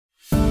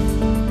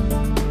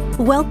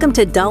Welcome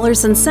to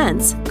Dollars and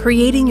Cents,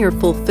 Creating Your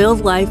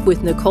Fulfilled Life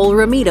with Nicole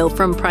Romito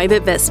from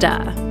Private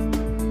Vista.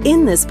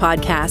 In this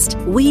podcast,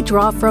 we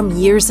draw from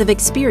years of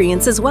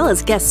experience as well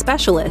as guest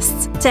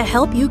specialists to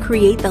help you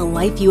create the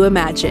life you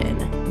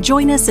imagine.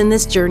 Join us in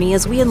this journey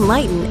as we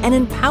enlighten and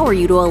empower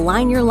you to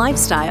align your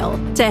lifestyle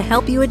to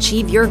help you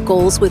achieve your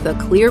goals with a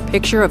clear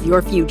picture of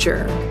your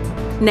future.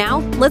 Now,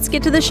 let's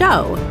get to the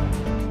show.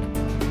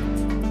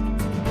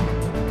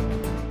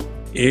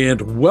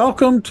 And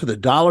welcome to the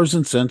Dollars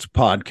and Cents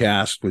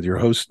podcast with your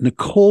host,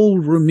 Nicole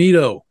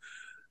Romito.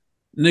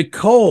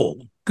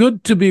 Nicole,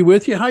 good to be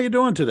with you. How you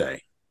doing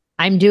today?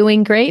 I'm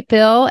doing great,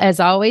 Bill. As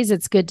always,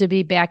 it's good to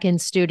be back in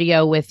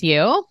studio with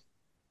you.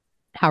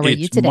 How are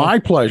you today? It's my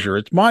pleasure.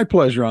 It's my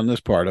pleasure on this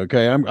part,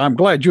 okay? I'm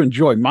glad you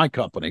enjoy my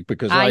company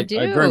because I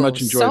very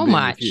much enjoy being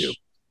with you. So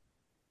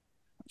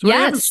what do you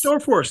have in store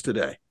for us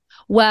today?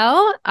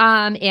 Well,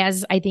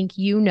 as I think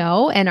you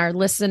know, and our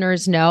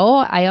listeners know,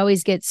 I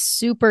always get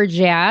super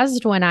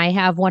jazzed when I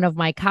have one of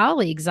my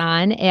colleagues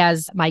on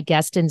as my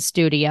guest in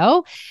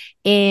studio.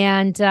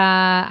 And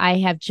I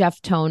have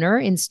Jeff Toner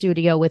in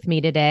studio with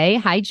me today.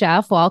 Hi,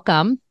 Jeff.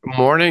 Welcome. Good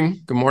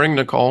morning. Good morning,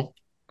 Nicole.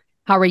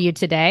 How are you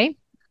today?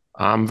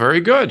 I'm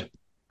very good.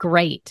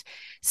 Great.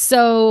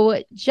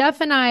 So Jeff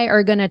and I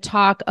are going to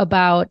talk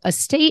about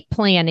estate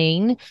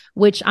planning,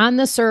 which on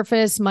the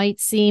surface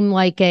might seem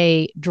like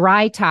a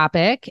dry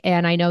topic.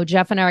 And I know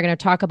Jeff and I are going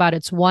to talk about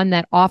it's one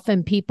that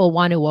often people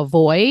want to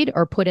avoid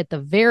or put at the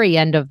very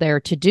end of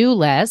their to-do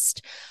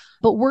list.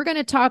 But we're going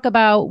to talk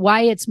about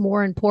why it's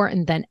more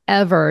important than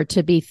ever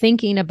to be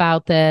thinking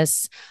about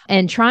this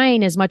and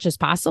trying as much as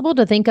possible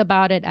to think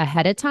about it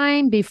ahead of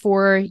time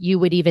before you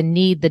would even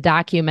need the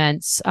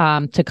documents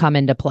to come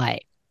into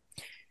play.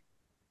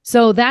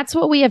 So that's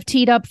what we have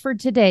teed up for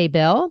today,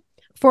 Bill.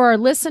 For our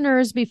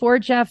listeners, before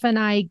Jeff and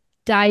I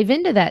dive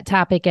into that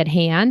topic at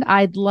hand,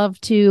 I'd love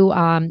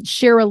to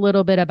share a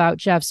little bit about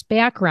Jeff's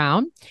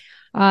background.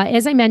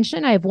 As I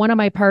mentioned, I have one of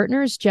my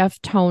partners,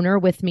 Jeff Toner,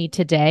 with me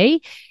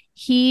today.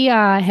 He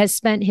has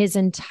spent his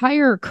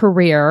entire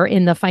career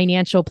in the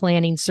financial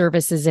planning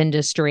services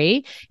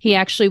industry. He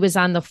actually was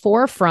on the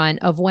forefront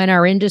of when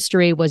our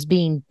industry was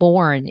being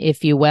born,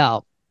 if you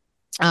will.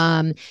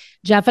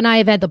 Jeff and I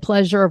have had the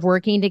pleasure of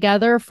working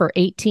together for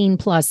 18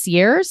 plus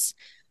years.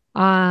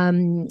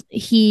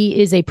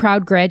 He is a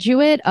proud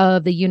graduate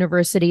of the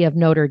University of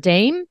Notre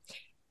Dame,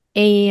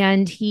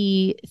 and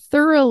he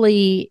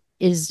thoroughly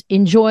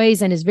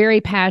enjoys and is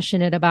very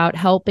passionate about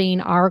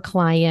helping our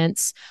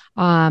clients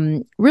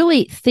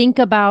really think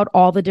about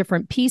all the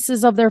different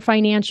pieces of their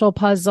financial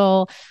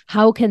puzzle.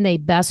 How can they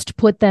best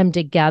put them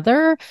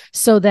together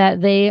so that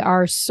they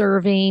are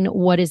serving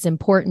what is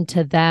important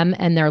to them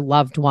and their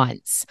loved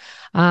ones?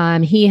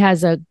 He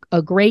has a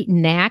great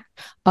knack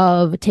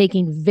of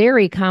taking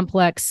very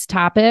complex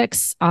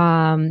topics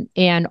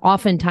and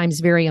oftentimes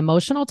very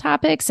emotional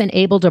topics and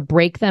able to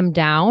break them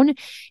down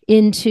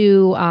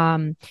into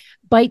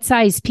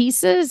bite-sized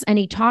pieces, and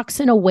he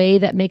talks in a way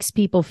that makes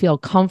people feel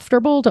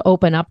comfortable to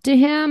open up to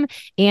him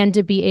and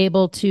to be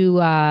able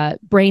to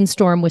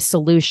brainstorm with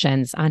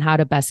solutions on how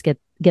to best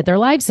get their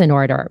lives in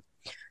order.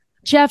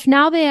 Jeff,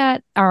 now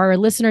that our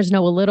listeners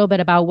know a little bit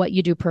about what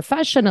you do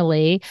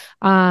professionally,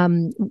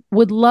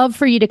 would love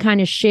for you to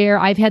kind of share.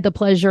 I've had the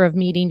pleasure of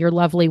meeting your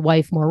lovely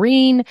wife,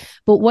 Maureen,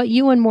 but what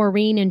you and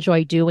Maureen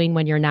enjoy doing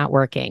when you're not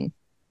working.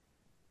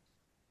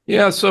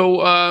 Yeah,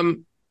 so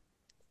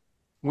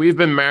we've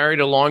been married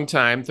a long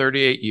time,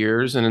 38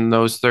 years. And in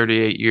those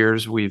 38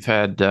 years, we've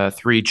had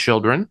 3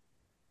 children.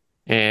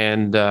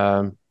 And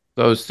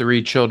those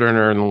 3 children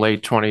are in the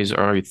late 20s,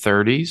 early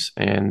 30s.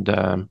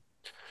 And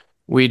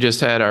we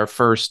just had our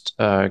first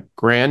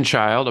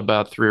grandchild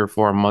about 3 or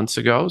 4 months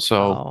ago.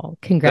 So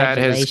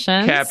congratulations.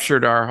 That has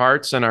captured our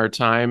hearts and our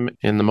time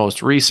in the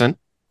most recent.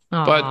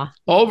 Aww.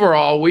 But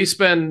overall, we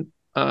spend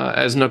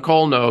as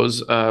Nicole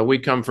knows, we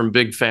come from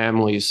big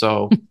families,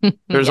 so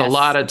there's a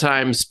lot of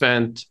time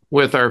spent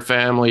with our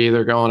family,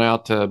 either going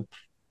out to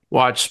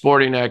watch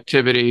sporting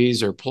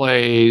activities or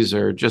plays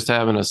or just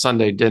having a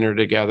Sunday dinner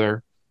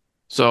together.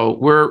 So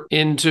we're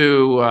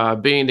into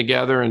being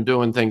together and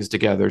doing things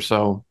together.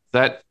 So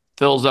that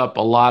fills up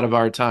a lot of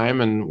our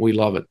time, and we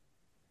love it.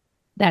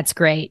 That's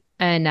great.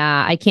 And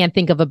I can't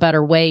think of a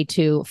better way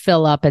to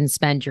fill up and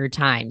spend your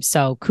time.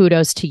 So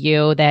kudos to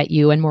you that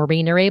you and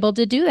Maureen are able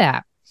to do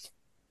that.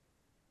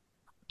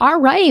 All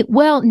right.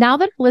 Well, now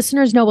that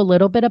listeners know a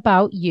little bit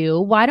about you,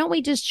 why don't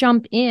we just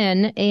jump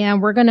in,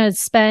 and we're going to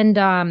spend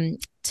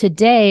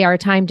today our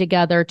time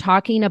together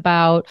talking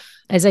about,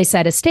 as I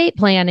said, estate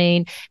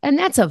planning. And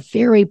that's a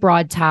very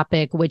broad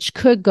topic, which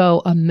could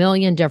go a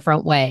million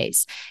different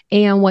ways.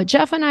 And what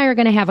Jeff and I are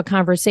going to have a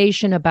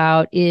conversation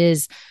about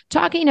is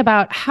talking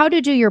about how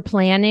to do your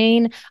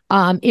planning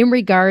in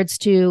regards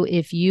to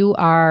if you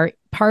are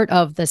part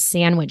of the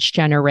sandwich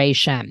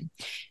generation.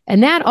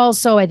 And that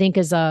also, I think,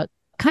 is a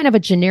kind of a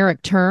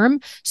generic term.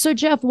 So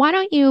Jeff, why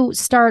don't you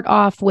start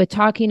off with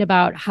talking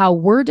about how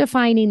we're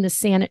defining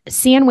the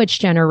sandwich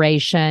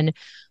generation?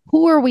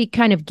 Who are we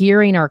kind of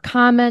gearing our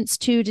comments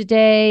to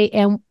today?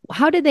 And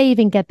how did they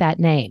even get that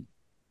name?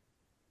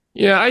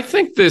 Yeah, I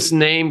think this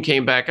name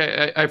came back.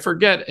 I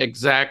forget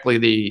exactly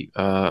the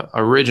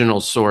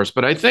original source,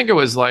 but I think it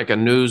was like a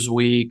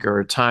Newsweek or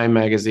a Time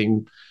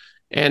magazine,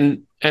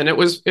 and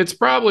it's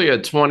probably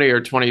a 20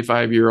 or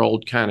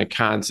 25-year-old kind of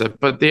concept.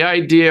 But the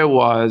idea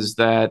was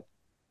that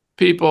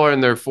people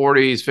in their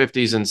 40s,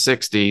 50s, and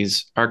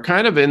 60s are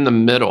kind of in the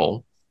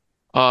middle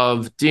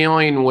of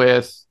dealing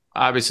with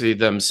obviously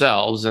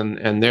themselves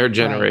and their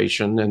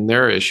generation and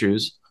their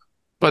issues,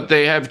 but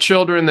they have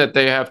children that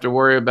they have to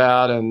worry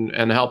about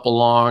and help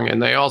along.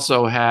 And they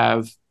also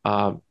have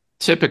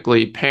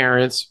typically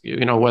parents,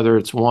 whether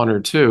it's one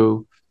or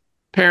two,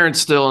 parents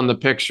still in the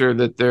picture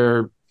that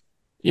they're,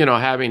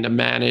 having to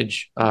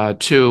manage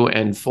 2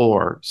 and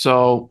 4.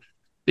 So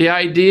the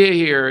idea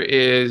here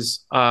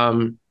is,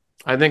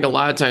 I think a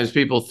lot of times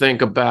people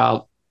think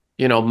about,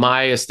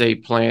 my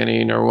estate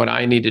planning or what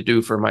I need to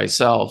do for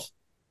myself.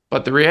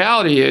 But the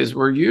reality is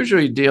we're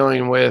usually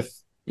dealing with,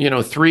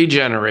 3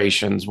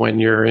 generations when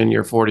you're in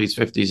your 40s,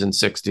 50s, and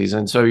 60s.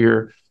 And so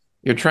you're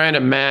trying to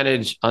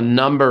manage a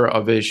number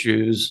of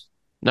issues,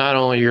 not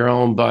only your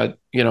own, but,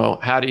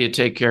 how do you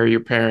take care of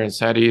your parents?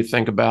 How do you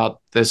think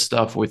about this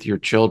stuff with your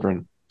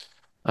children?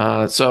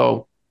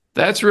 So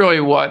that's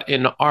really what,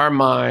 in our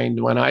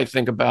mind, when I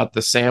think about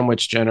the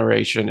sandwich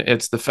generation,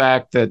 it's the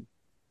fact that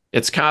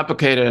it's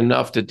complicated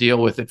enough to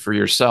deal with it for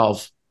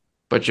yourself,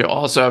 but you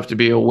also have to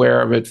be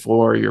aware of it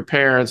for your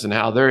parents and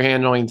how they're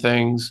handling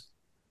things.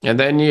 And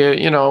then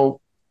you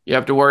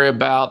have to worry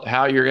about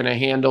how you're going to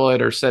handle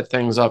it or set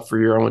things up for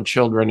your own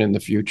children in the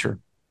future.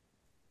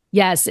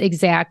 Yes,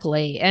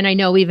 exactly. And I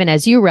know even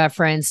as you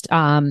referenced,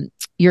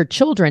 your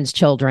children's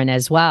children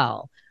as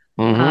well.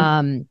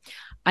 Mm-hmm.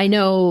 I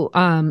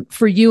know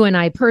for you and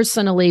I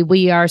personally,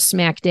 we are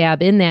smack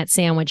dab in that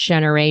sandwich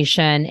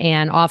generation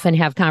and often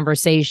have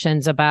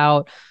conversations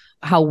about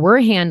how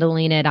we're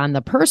handling it on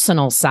the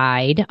personal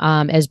side,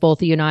 as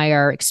both you and I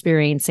are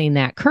experiencing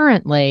that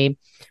currently.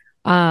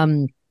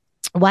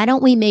 Why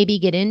don't we maybe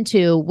get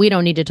into, we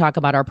don't need to talk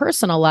about our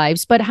personal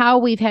lives, but how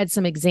we've had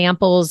some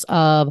examples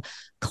of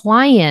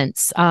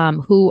clients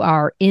who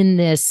are in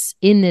this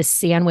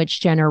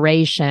sandwich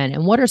generation,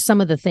 and what are some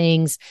of the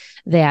things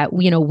that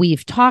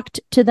we've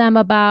talked to them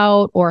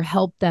about or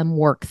helped them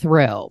work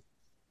through?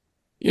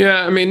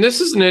 Yeah, I mean,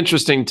 this is an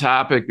interesting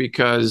topic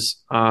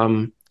because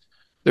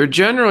there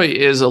generally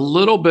is a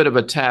little bit of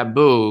a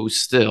taboo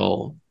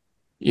still,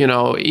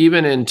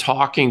 even in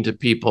talking to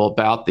people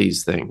about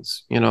these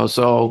things,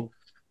 so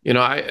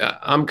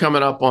I'm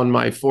coming up on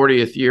my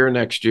 40th year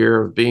next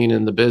year of being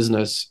in the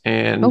business,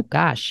 and oh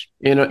gosh,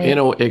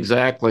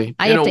 exactly.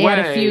 I have to add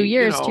a few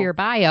years to your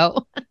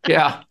bio.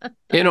 Yeah,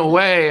 in a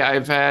way,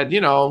 I've had,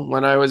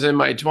 when I was in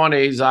my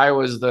 20s, I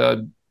was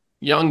the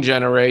young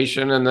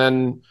generation, and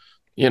then,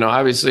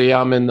 obviously,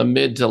 I'm in the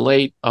mid to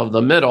late of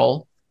the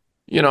middle,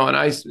 and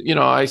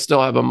I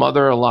still have a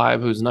mother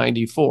alive who's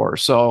 94,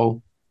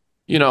 so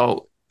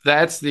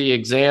that's the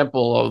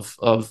example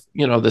of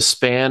the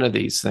span of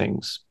these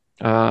things.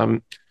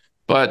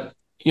 But,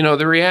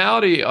 the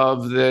reality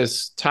of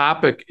this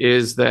topic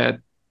is that,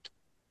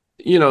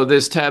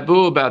 this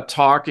taboo about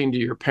talking to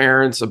your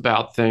parents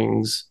about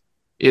things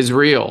is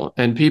real,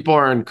 and people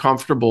are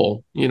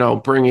uncomfortable,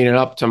 bringing it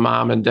up to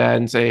mom and dad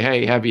and say,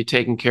 hey, have you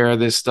taken care of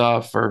this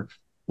stuff? Or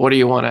what do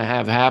you want to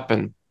have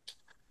happen?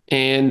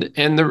 And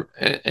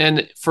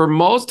for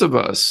most of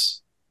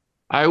us,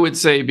 I would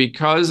say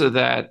because of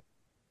that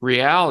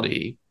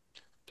reality,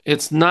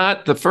 it's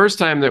not the first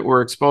time that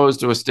we're exposed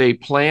to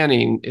estate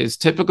planning is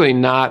typically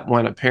not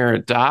when a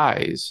parent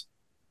dies,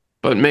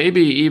 but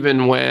maybe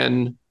even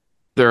when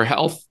their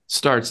health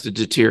starts to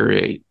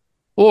deteriorate.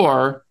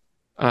 Or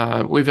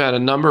we've had a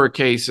number of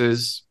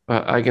cases,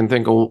 I can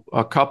think of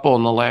a couple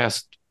in the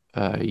last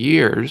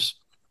years,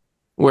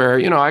 where,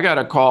 I got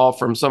a call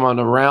from someone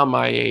around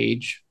my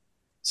age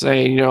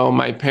saying,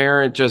 my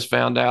parent just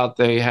found out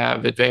they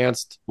have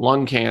advanced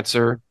lung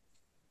cancer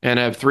and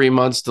have 3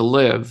 months to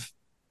live.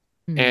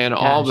 And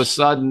all of a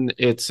sudden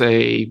it's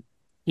it's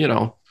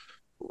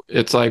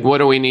like, what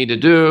do we need to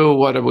do?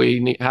 What do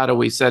we need? How do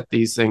we set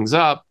these things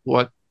up?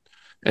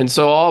 And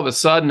so all of a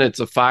sudden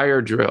it's a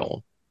fire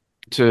drill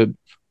to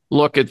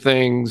look at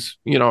things,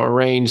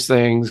 arrange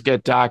things,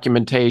 get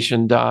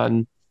documentation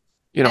done,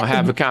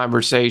 have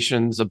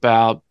conversations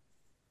about,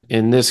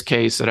 in this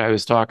case that I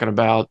was talking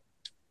about,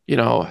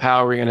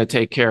 how are we going to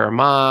take care of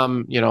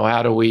mom?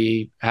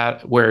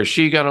 Where is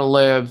she going to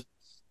live?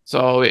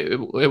 So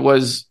it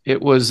was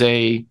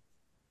a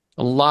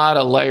lot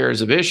of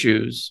layers of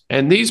issues.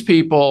 And these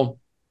people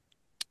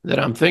that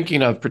I'm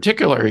thinking of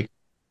particularly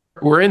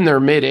were in their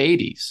mid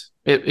 80s.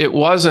 It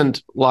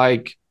wasn't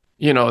like,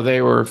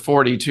 they were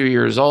 42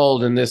 years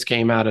old and this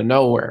came out of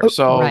nowhere.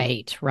 So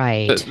right.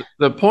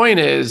 The point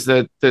is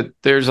that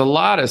there's a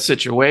lot of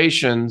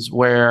situations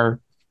where,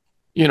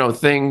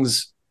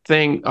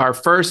 our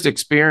first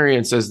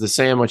experience as the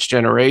sandwich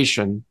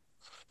generation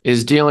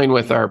is dealing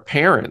with our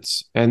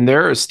parents and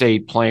their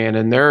estate plan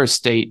and their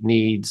estate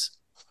needs.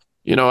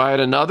 I had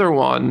another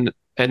one,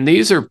 and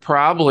these are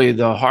probably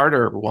the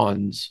harder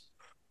ones,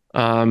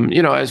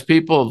 As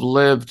people have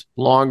lived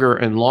longer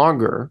and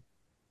longer,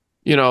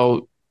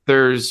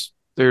 there's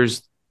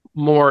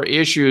more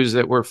issues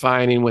that we're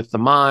finding with the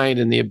mind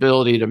and the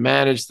ability to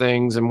manage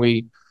things. And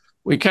we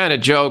kind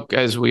of joke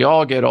as we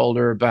all get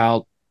older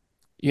about,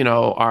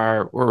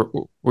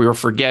 we're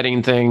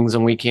forgetting things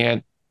and we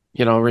can't,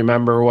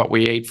 remember what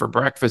we ate for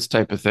breakfast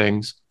type of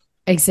things.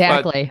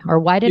 Exactly. Or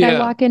why did I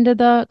walk into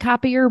the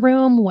copier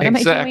room? What am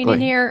I doing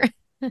in here?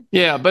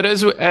 Yeah, but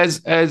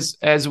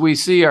as we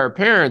see our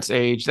parents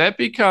age, that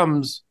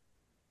becomes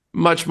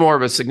much more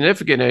of a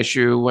significant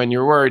issue when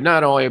you're worried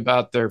not only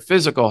about their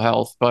physical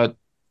health, but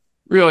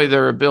really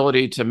their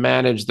ability to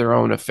manage their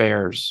own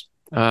affairs.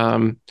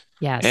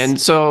 Yes.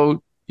 And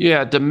so,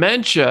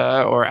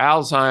 dementia or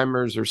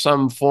Alzheimer's or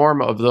some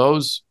form of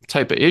those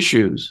type of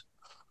issues,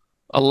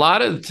 a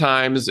lot of the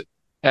times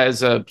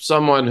as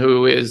someone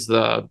who is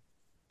the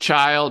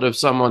child of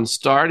someone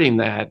starting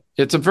that,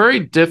 it's a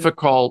very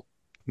difficult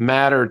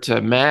matter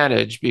to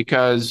manage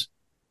because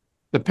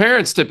the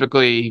parents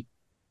typically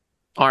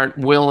aren't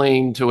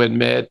willing to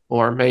admit,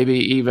 or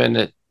maybe even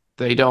that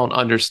they don't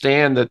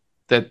understand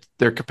that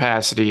their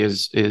capacity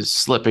is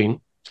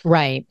slipping.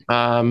 Right.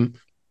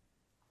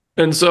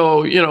 And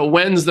so,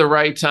 when's the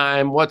right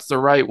time? What's the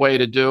right way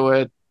to do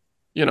it?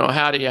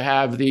 How do you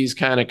have these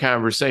kind of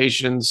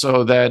conversations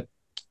so that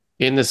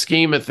in the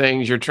scheme of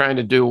things, you're trying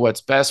to do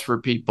what's best for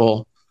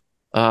people.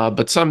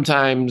 But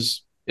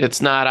sometimes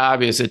it's not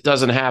obvious. It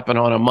doesn't happen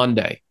on a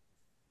Monday.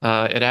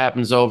 It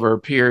happens over a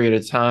period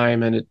of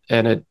time, and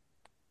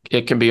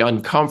it can be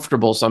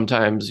uncomfortable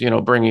sometimes,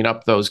 bringing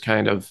up those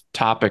kind of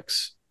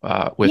topics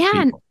with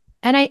people.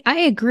 And I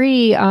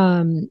agree.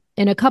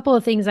 And a couple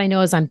of things I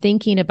know as I'm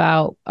thinking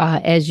about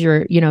as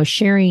you're,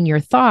 sharing your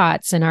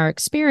thoughts and our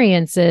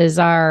experiences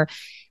are,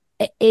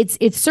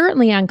 it's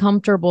certainly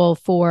uncomfortable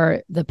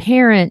for the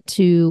parent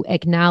to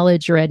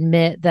acknowledge or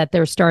admit that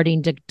they're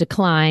starting to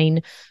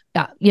decline,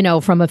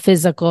 from a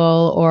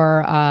physical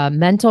or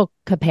mental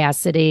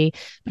capacity.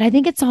 But I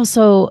think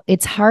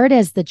it's hard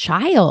as the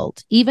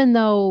child, even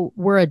though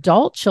we're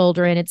adult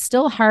children, it's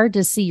still hard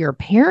to see your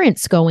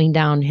parents going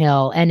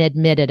downhill and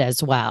admit it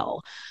as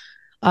well.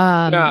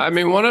 One of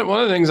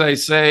the things I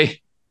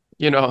say,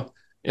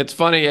 it's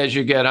funny as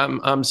you get,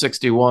 I'm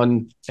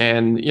 61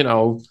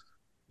 and,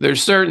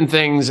 there's certain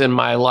things in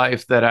my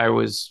life that I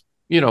was,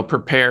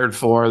 prepared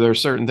for. There's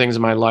certain things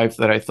in my life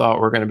that I thought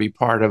were going to be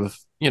part of,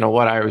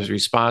 what I was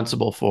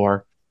responsible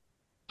for.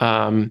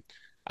 My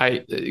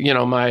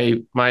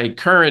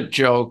current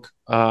joke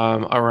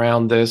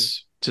around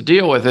this to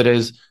deal with it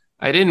is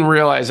I didn't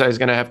realize I was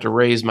going to have to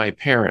raise my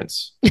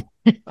parents.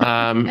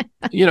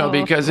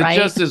 Because it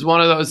just is one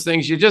of those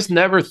things you just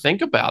never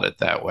think about it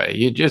that way.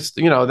 You just,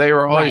 they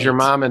were always your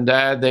mom and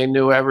dad. They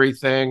knew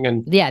everything,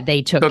 and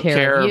they took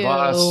care of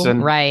us.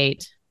 And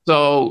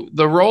so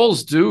the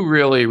roles do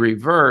really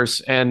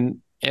reverse, and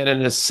in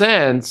a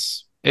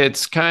sense,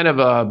 it's kind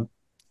of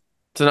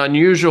it's an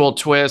unusual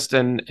twist,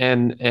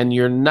 and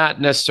you're not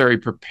necessarily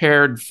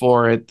prepared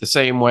for it the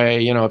same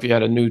way. If you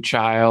had a new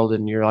child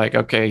and you're like,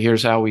 okay,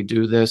 here's how we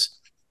do this.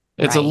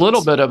 It's a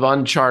little bit of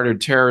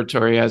uncharted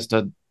territory as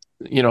to,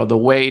 the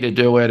way to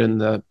do it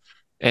and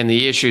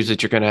the issues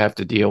that you're going to have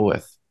to deal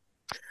with.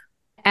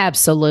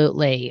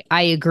 Absolutely.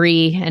 I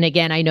agree. And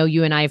again, I know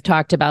you and I have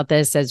talked about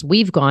this as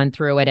we've gone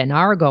through it and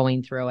are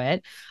going through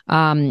it.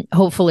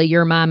 Hopefully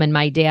your mom and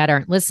my dad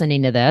aren't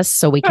listening to this,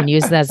 so we can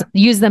use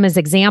them as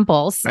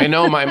examples. I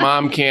know my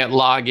mom can't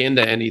log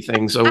into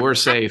anything, so we're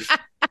safe.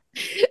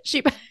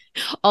 She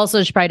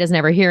probably doesn't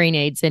have her hearing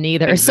aids in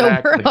either.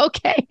 Exactly. So we're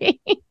okay.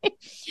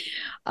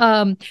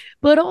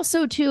 But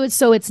also too,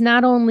 so it's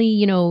not only,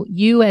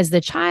 you as the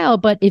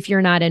child, but if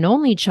you're not an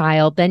only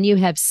child, then you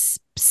have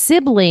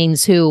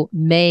siblings who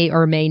may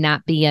or may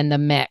not be in the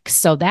mix.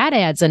 So that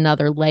adds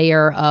another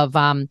layer of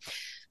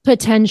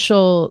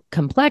potential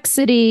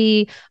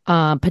complexity,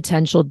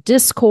 potential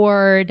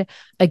discord.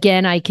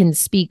 Again, I can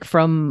speak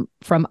from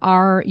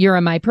your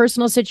and my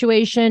personal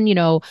situation,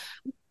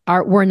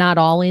 we're not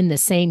all in the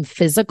same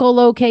physical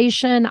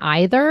location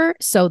either.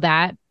 So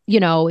that,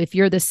 if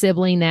you're the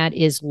sibling that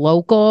is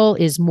local,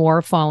 is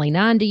more falling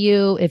onto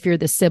you. If you're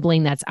the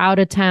sibling that's out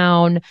of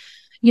town,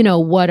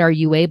 what are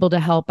you able to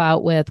help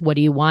out with? What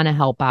do you want to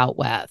help out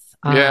with?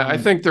 I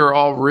think they're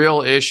all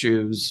real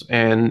issues.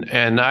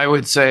 And I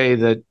would say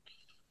that,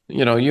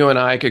 you and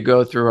I could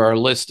go through our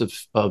list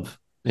of,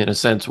 in a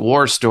sense,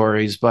 war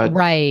stories, but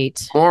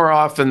more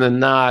often than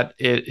not,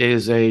 it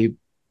is a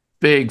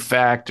big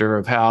factor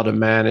of how to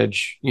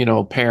manage,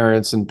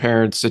 parents and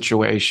parent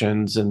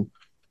situations. And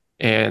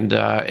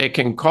it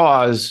can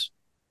cause,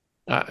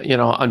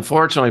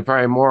 unfortunately,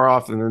 probably more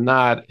often than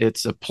not,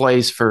 it's a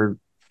place for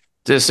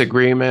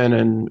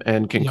disagreement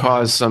and can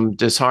cause some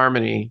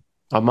disharmony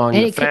among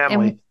the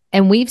family.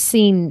 And we've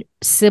seen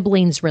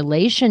siblings'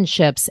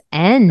 relationships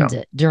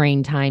end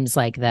during times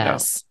like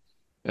this.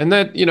 Yeah. And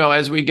that,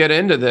 as we get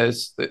into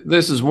this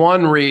is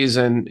one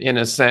reason, in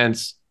a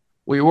sense,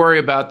 we worry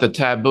about the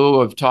taboo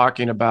of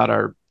talking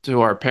about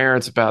to our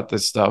parents about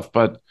this stuff.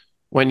 But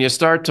when you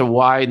start to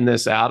widen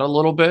this out a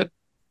little bit,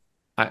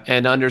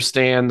 and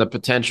understand the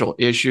potential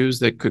issues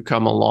that could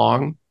come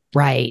along,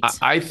 Right.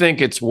 I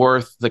think it's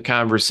worth the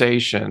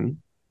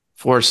conversation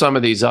for some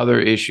of these other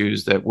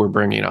issues that we're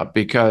bringing up,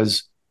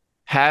 because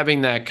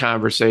having that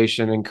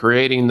conversation and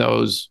creating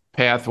those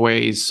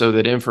pathways so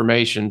that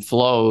information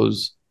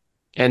flows,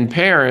 and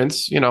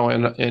parents,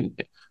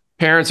 and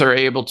parents are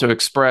able to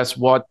express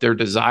what their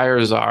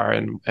desires are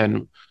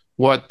and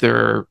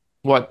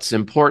what's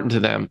important to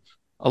them.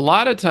 A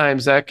lot of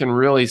times that can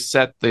really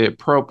set the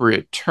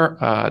appropriate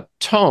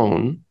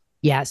tone.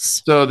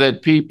 Yes. So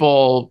that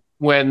people,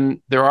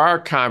 when there are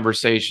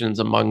conversations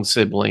among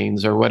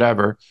siblings or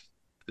whatever,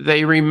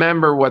 they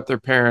remember what their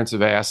parents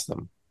have asked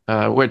them,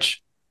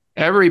 which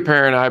every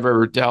parent I've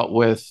ever dealt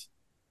with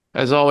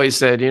has always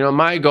said,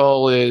 my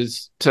goal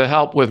is to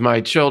help with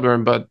my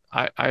children, but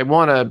I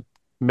want to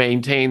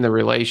maintain the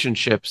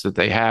relationships that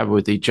they have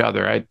with each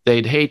other.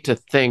 They'd hate to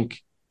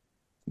think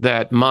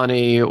that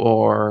money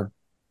or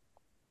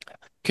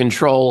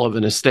control of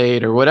an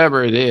estate or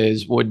whatever it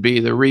is would be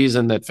the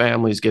reason that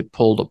families get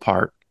pulled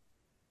apart.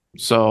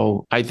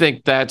 So I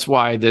think that's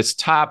why this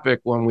topic,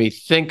 when we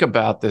think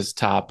about this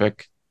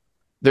topic,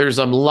 there's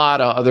a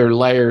lot of other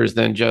layers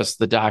than just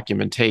the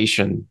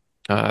documentation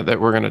that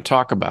we're going to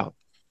talk about.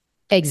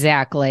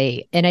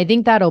 Exactly. And I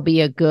think that'll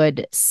be a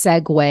good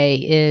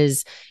segue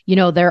is,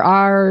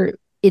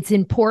 it's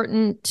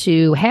important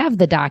to have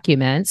the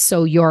documents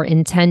so your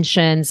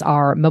intentions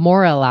are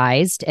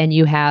memorialized and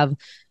you have,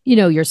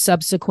 your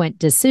subsequent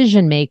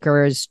decision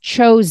makers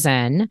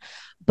chosen.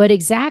 But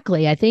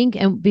exactly, I think,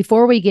 and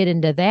before we get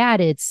into that,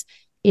 it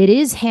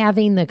is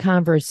having the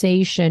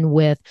conversation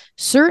with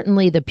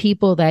certainly the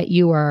people that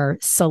you are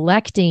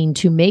selecting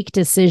to make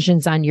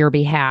decisions on your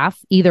behalf,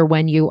 either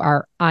when you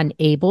are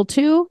unable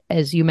to,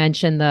 as you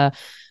mentioned, the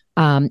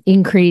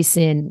increase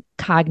in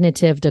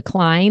cognitive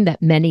decline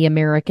that many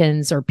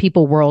Americans or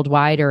people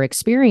worldwide are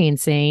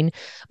experiencing,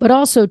 but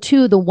also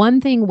too, the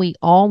one thing we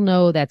all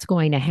know that's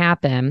going to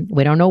happen,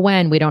 we don't know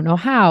when, we don't know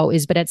how,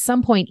 is, but at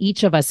some point,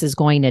 each of us is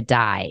going to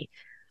die.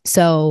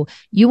 So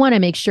you want to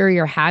make sure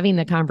you're having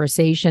the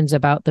conversations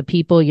about the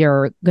people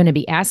you're going to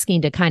be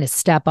asking to kind of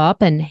step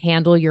up and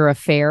handle your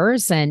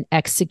affairs and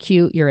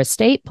execute your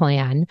estate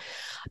plan.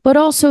 But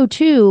also,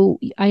 too,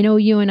 I know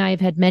you and I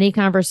have had many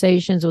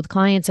conversations with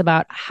clients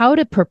about how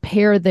to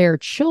prepare their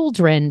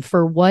children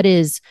for what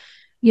is,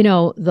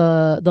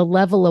 the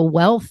level of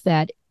wealth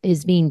that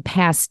is being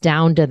passed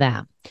down to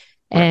them.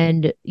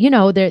 And,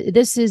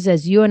 this is,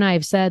 as you and I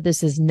have said,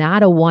 this is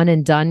not a one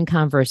and done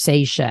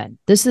conversation.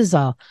 This is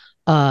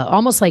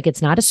almost like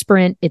it's not a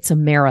sprint, it's a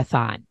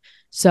marathon.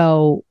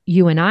 So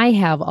you and I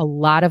have a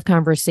lot of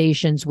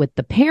conversations with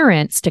the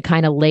parents to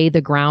kind of lay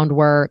the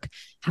groundwork.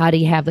 How do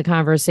you have the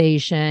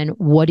conversation?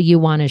 What do you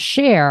want to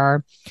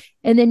share?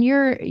 And then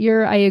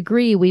I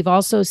agree. We've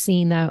also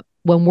seen that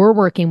when we're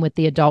working with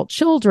the adult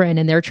children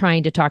and they're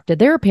trying to talk to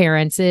their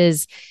parents,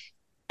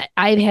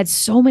 I've had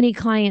so many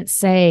clients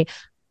say,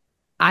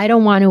 I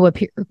don't want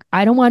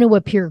to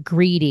appear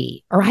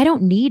greedy, or I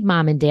don't need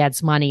mom and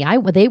dad's money.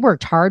 They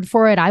worked hard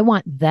for it. I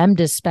want them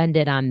to spend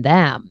it on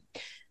them.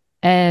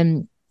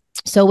 And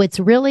so it's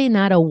really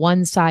not a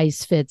one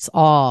size fits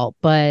all,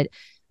 but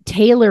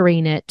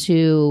tailoring it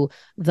to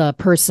the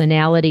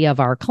personality of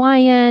our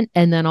client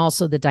and then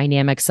also the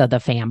dynamics of the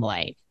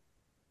family.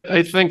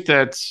 I think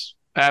that's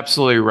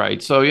absolutely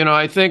right. So,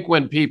 I think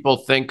when people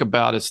think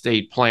about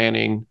estate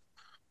planning,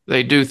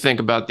 they do think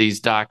about these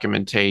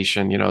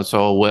documentation,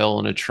 so a will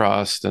and a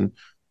trust, and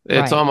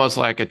it's almost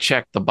like a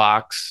check the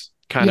box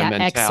kind of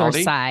mentality.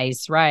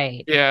 Exercise,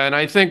 right. Yeah, and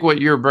I think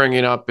what you're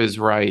bringing up is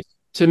right.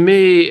 To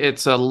me,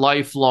 it's a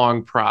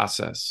lifelong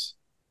process,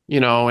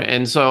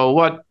 and so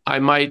what I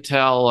might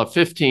tell a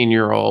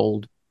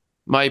 15-year-old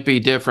might be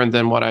different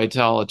than what I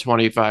tell a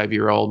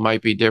 25-year-old,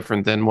 might be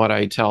different than what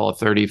I tell a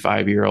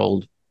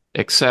 35-year-old,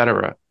 et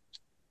cetera.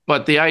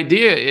 But the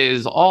idea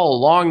is all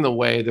along the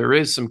way, there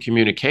is some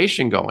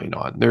communication going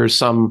on. There's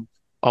some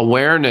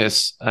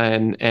awareness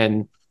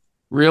and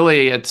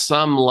really at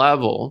some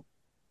level,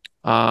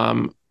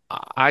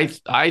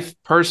 I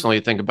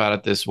personally think about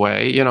it this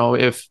way.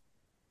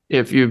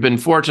 If you've been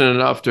fortunate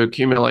enough to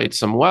accumulate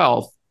some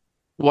wealth,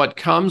 what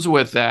comes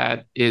with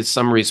that is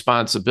some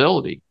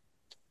responsibility.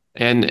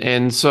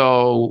 And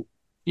so,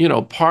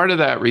 part of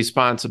that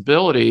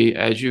responsibility,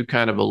 as you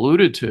kind of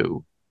alluded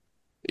to,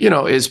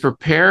 is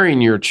preparing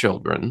your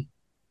children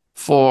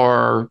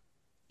for,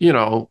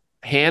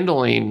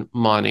 handling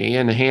money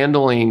and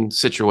handling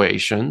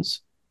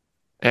situations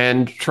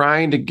and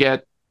trying to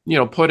get,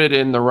 put it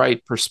in the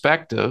right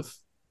perspective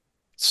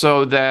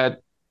so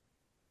that,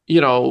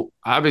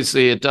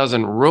 obviously it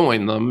doesn't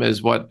ruin them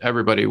is what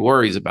everybody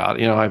worries about.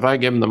 If I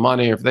give them the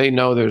money, if they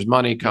know there's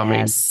money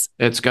coming,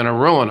 it's going to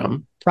ruin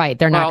them. Right.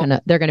 They're going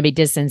to be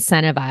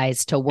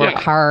disincentivized to work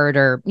hard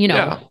or,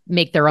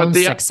 make their own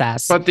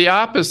success. But the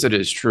opposite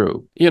is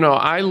true.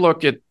 I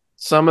look at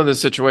some of the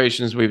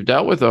situations we've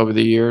dealt with over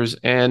the years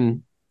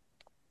and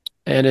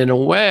in a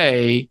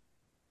way,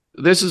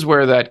 this is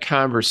where that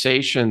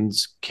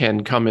conversations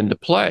can come into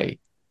play.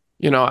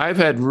 I've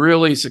had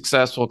really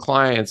successful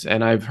clients,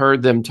 and I've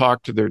heard them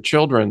talk to their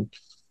children,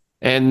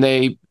 and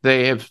they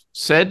have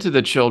said to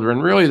the children,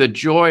 really, the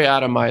joy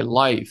out of my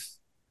life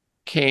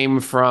came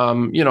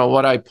from,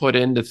 what I put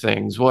into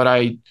things, what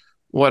I,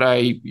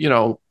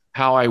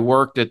 how I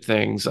worked at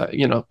things,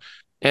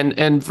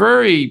 and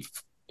very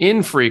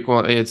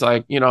infrequently, it's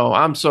like,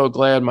 I'm so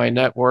glad my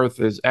net worth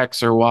is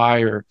X or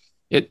Y, or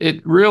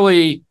it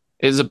really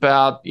is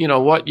about,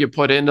 what you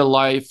put into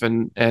life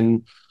and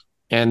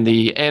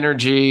the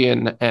energy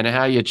and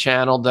how you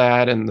channeled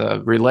that and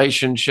the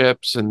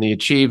relationships and the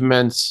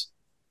achievements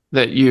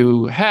that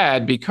you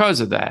had because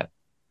of that.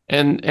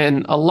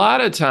 And a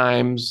lot of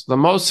times the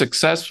most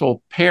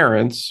successful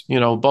parents,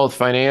 both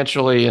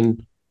financially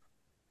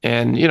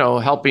and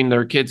helping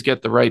their kids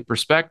get the right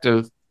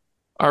perspective,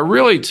 are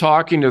really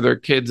talking to their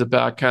kids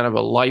about kind of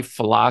a life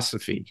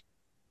philosophy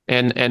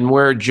and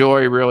where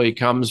joy really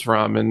comes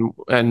from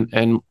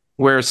and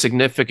where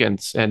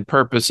significance and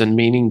purpose and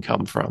meaning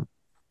come from.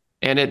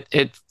 And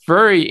it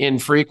very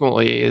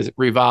infrequently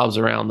revolves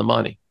around the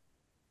money.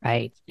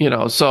 Right.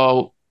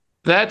 So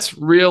that's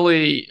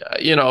really,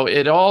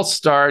 it all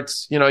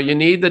starts, you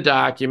need the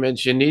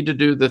documents, you need to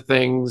do the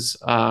things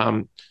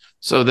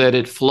so that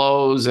it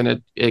flows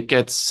and it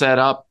gets set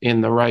up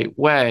in the right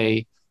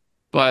way.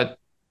 But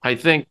I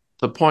think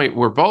the point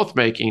we're both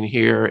making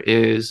here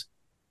is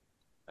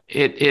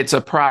it's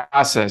a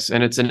process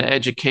and it's an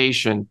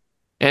education.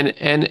 And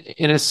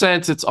in a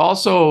sense, it's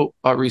also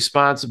a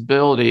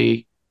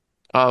responsibility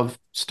of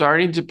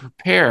starting to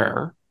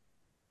prepare,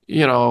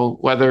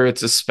 whether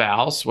it's a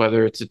spouse,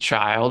 whether it's a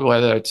child,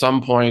 whether at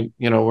some point,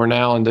 we're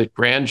now into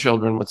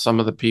grandchildren with some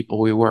of the people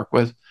we work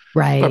with.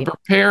 Right. But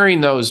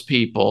preparing those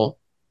people,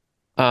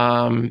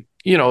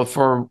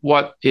 for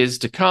what is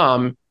to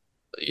come,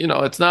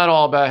 it's not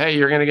all about, hey,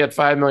 you're going to get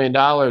 $5 million.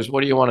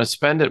 What do you want to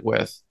spend it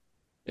with?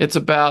 It's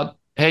about,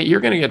 hey,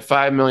 you're going to get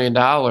 $5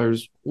 million.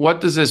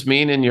 What does this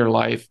mean in your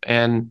life?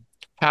 And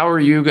how are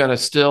you going to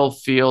still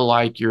feel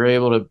like you're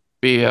able to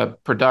be a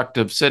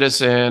productive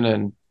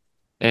citizen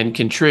and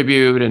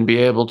contribute and be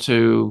able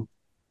to,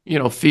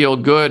 feel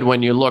good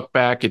when you look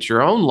back at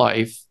your own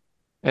life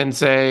and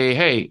say,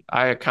 hey,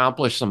 I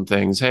accomplished some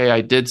things. Hey,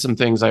 I did some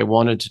things I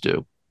wanted to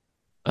do.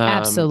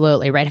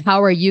 Absolutely. Right.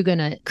 How are you going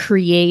to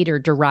create or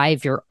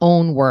derive your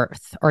own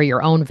worth or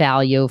your own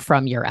value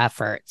from your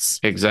efforts?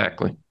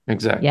 Exactly.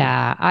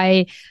 Yeah.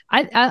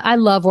 I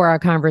love where our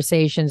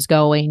conversation's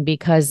going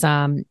because,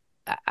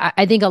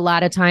 I think a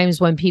lot of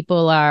times when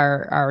people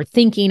are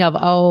thinking of,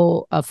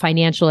 a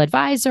financial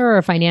advisor or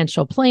a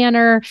financial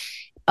planner,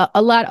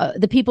 a lot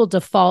of the people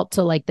default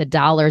to like the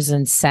dollars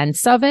and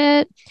cents of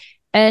it.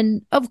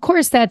 And of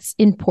course, that's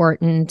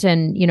important.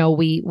 And,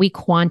 we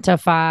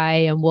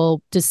quantify and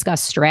we'll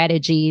discuss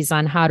strategies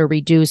on how to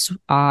reduce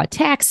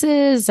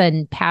taxes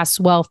and pass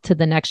wealth to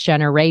the next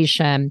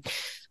generation.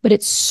 But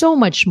it's so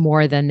much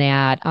more than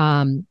that.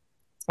 And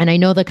I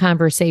know the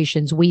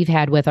conversations we've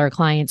had with our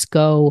clients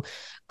go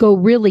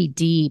really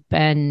deep.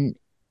 And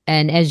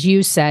as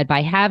you said,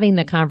 by having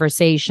the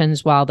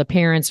conversations while the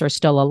parents are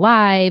still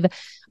alive,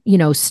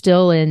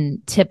 still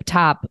in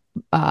tip-top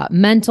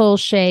mental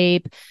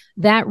shape,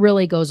 that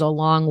really goes a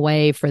long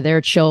way for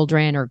their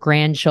children or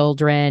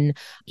grandchildren,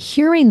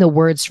 hearing the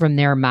words from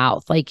their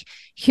mouth. Like,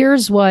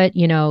 here's what,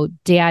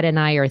 dad and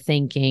I are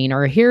thinking,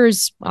 or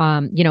here's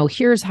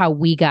how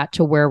we got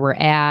to where we're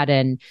at.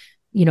 And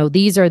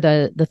these are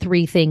the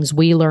three things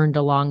we learned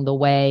along the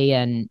way.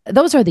 And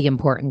those are the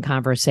important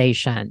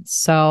conversations.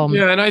 So,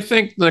 yeah. And I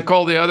think,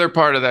 Nicole, the other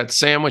part of that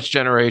sandwich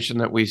generation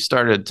that we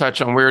started to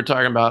touch on, we were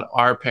talking about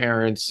our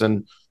parents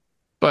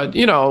but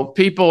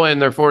people in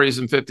their 40s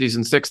and 50s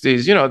and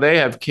 60s, they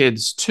have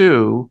kids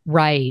too.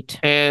 Right.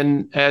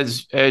 And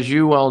as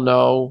you well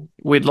know,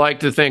 we'd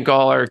like to think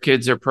all our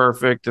kids are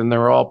perfect and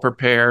they're all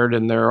prepared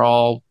and they're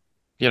all,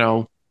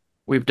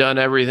 we've done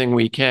everything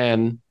we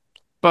can.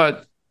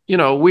 But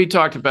we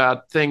talked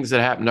about things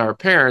that happened to our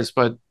parents,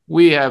 but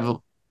we have,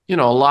 a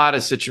lot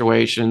of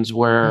situations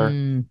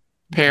where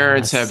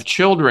parents have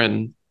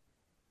children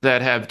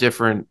that have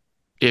different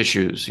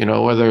issues,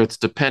 whether it's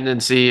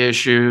dependency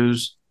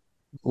issues,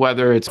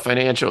 whether it's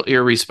financial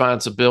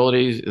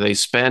irresponsibility, they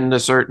spend a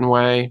certain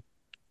way.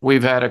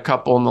 We've had a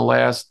couple in the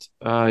last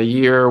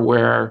year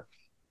where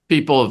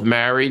people have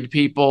married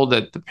people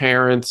that the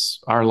parents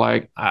are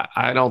like,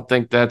 I don't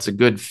think that's a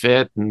good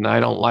fit. And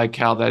I don't like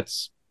how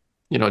that's,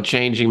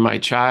 changing my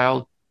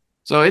child.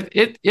 So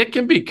it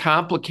can be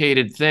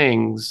complicated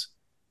things,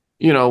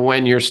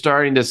 when you're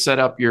starting to set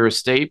up your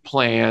estate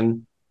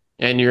plan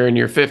and you're in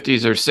your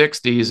 50s or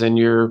 60s and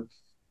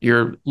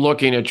you're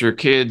looking at your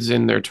kids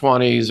in their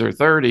 20s or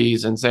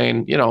 30s and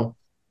saying,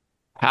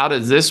 how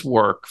does this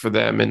work for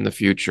them in the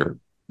future?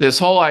 This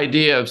whole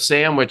idea of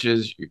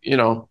sandwiches,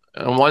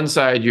 on one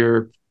side,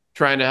 you're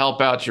trying to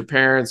help out your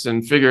parents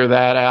and figure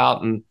that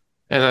out. And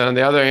then on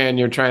the other hand,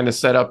 you're trying to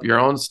set up your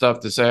own stuff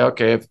to say,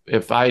 okay,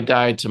 if I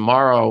die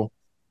tomorrow,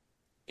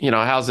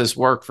 how's this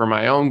work for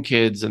my own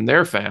kids and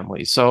their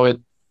families? So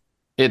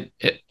and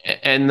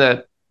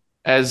that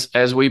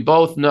as we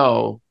both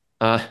know,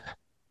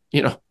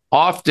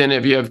 often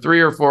if you have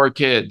 3 or 4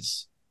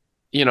 kids,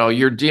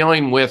 you're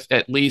dealing with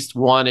at least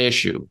one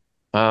issue,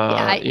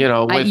 with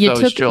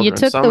those children. You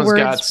took Someone's the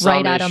got words some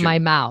right out of issue. my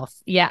mouth.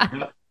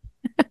 Yeah.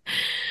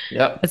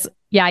 Yep.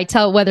 Yeah, I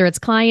tell whether it's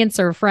clients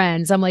or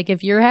friends, I'm like,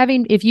 if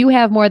you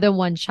have more than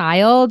one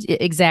child,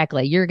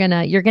 exactly, you're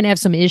gonna have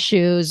some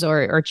issues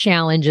or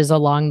challenges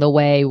along the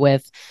way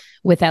with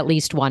at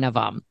least one of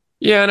them.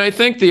 Yeah, and I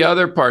think the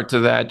other part to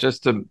that,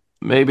 just to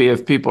maybe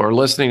if people are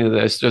listening to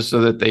this, just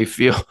so that they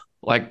feel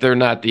like they're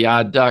not the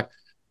odd duck,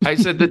 I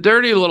said the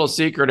dirty little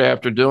secret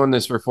after doing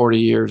this for 40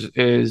 years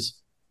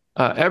is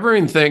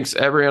everyone thinks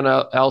everyone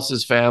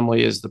else's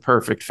family is the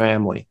perfect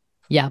family.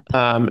 Yeah.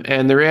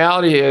 And the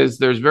reality is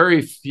there's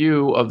very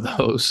few of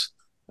those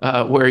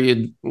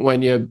where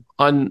when you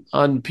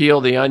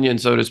unpeel the onion,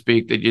 so to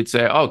speak, that you'd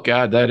say, oh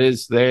God, that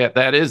is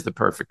the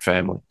perfect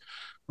family.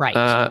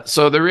 Right.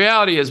 So the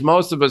reality is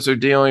most of us are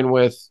dealing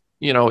with,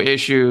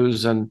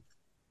 issues and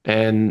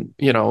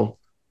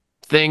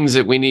things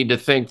that we need to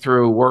think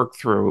through, work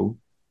through.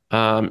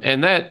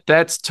 And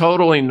that's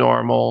totally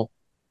normal.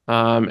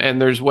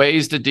 And there's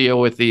ways to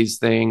deal with these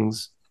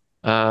things.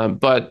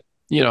 But,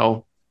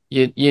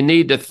 you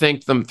need to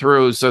think them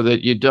through so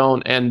that you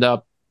don't end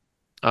up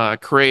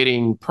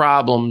creating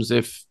problems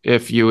if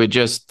you had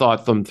just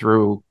thought them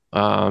through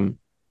in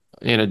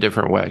a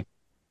different way.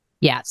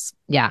 Yes.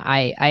 Yeah,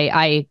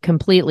 I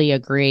completely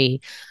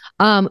agree.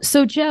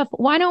 So Jeff,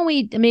 why don't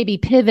we maybe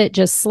pivot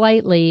just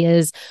slightly?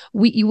 Is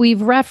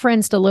we've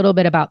referenced a little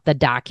bit about the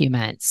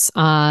documents,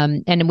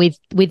 and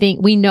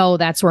we know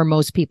that's where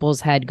most people's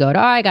head go to.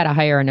 Oh, I got to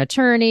hire an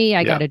attorney.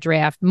 I got to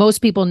draft. Most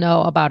people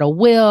know about a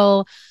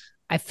will.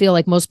 I feel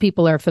like most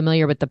people are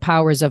familiar with the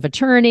powers of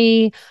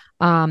attorney.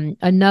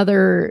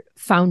 Another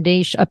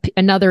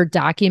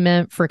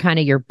document for kind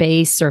of your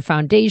base or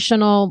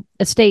foundational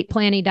estate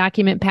planning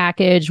document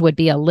package would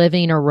be a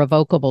living or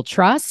revocable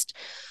trust.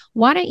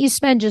 Why don't you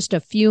spend just a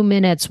few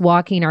minutes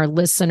walking our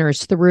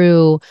listeners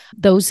through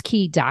those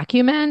key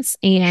documents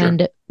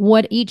and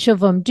what each of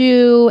them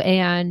do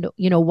and,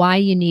 why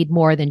you need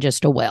more than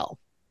just a will?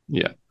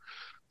 Yeah.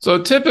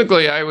 So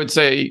typically I would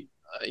say,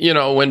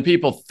 when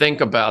people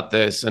think about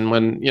this and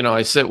when,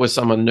 I sit with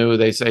someone new,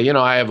 they say,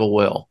 I have a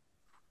will,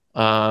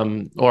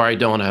 or I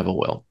don't have a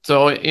will.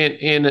 So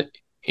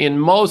in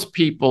most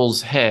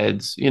people's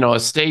heads,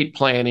 estate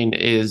planning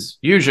is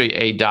usually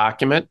a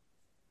document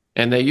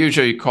and they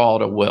usually call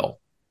it a will.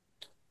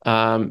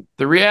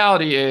 The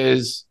reality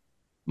is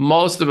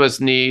most of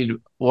us need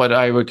what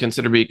I would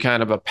consider to be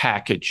kind of a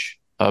package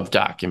of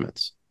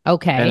documents.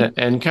 Okay.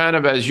 And kind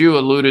of as you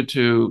alluded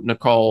to,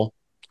 Nicole,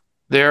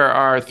 there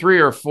are 3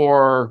 or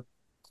 4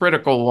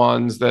 critical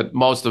ones that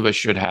most of us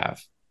should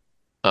have.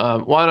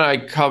 Why don't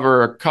I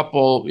cover a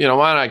couple, why don't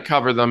I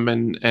cover them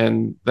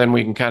and then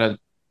we can kind of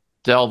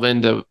delve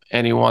into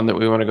any one that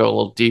we want to go a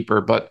little deeper.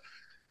 But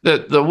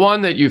the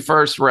one that you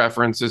first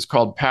referenced is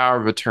called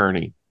power of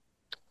attorney.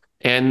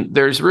 And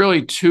there's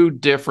really 2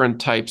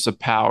 different types of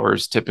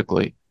powers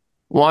typically.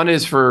 One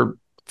is for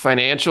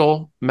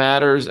financial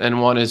matters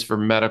and one is for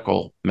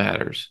medical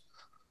matters.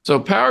 So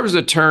powers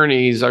of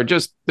attorneys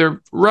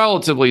they're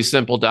relatively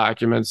simple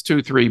documents,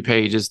 2-3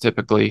 pages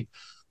typically.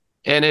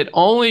 And it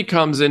only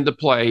comes into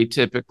play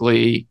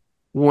typically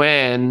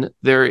when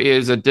there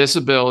is a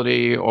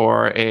disability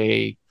or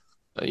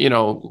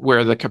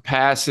where the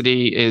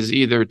capacity is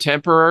either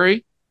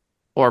temporary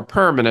or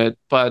permanent,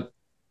 but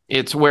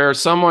it's where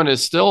someone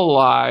is still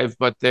alive,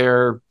 but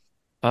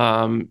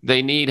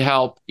they need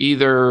help.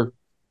 Either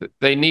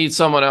they need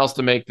someone else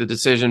to make the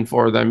decision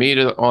for them,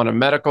 either on a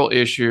medical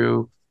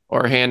issue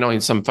or handling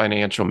some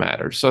financial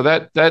matters. So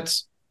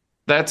that's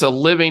a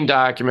living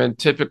document,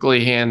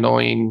 typically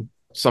handling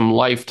some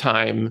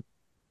lifetime,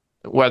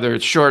 whether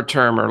it's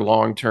short-term or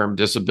long-term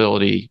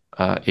disability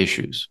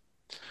issues.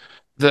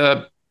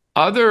 The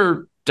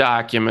other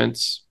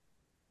documents,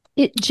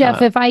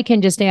 Jeff, if I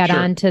can just add sure.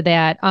 on to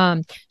that.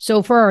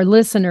 So for our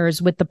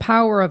listeners, with the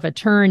power of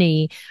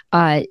attorney,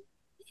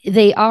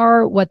 they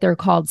are what they're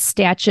called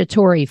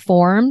statutory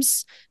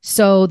forms.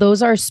 So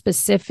those are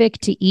specific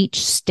to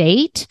each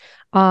state.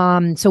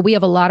 So we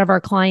have a lot of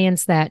our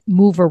clients that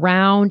move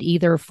around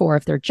either for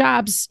if their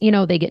jobs,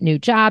 they get new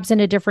jobs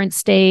in a different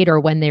state or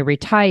when they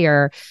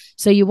retire.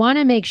 So you want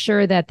to make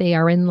sure that they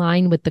are in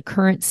line with the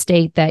current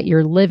state that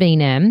you're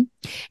living in.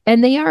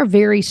 And they are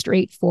very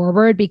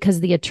straightforward because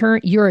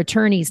your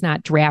attorney's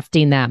not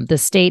drafting them. The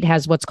state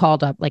has what's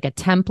called a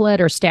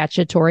template or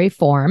statutory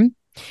form.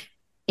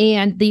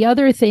 And the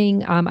other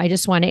thing I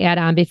just want to add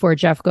on before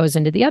Jeff goes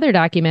into the other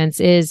documents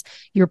is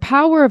your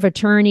power of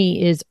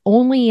attorney is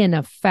only in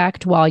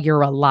effect while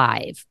you're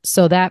alive.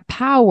 So that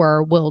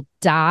power will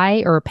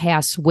die or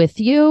pass with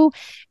you.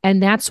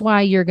 And that's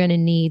why you're going to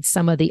need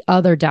some of the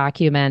other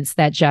documents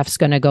that Jeff's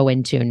going to go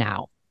into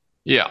now.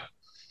 Yeah.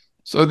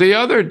 So the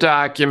other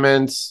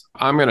documents,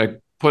 I'm going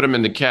to put them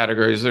into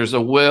categories. There's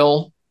a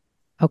will,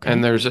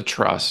 and there's a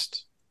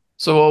trust.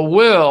 So a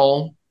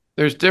will,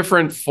 there's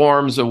different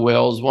forms of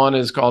wills. One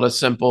is called a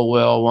simple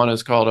will. One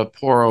is called a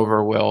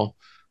pour-over will.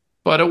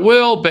 But a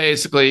will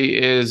basically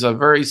is a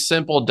very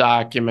simple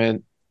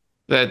document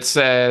that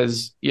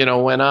says,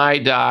 when I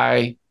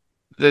die,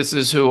 this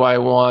is who I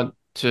want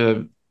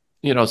to,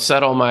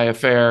 settle my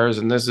affairs,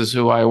 and this is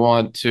who I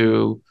want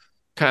to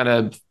kind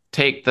of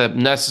take the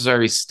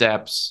necessary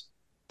steps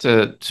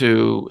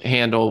to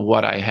handle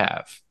what I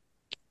have.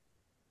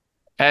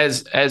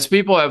 As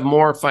people have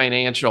more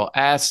financial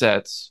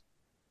assets,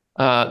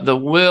 the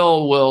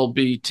will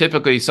be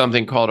typically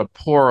something called a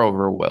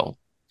pour-over will.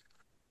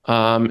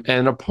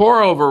 And a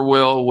pour-over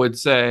will would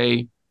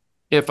say,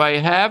 if I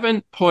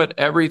haven't put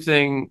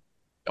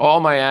all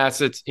my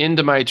assets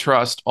into my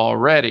trust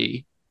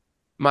already,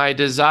 my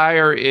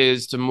desire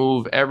is to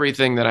move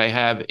everything that I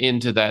have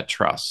into that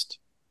trust.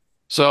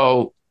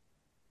 So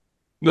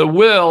the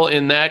will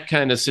in that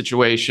kind of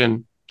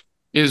situation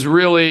is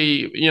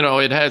really,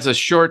 it has a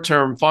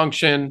short-term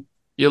function.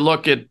 You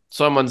look at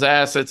someone's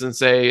assets and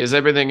say, is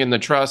everything in the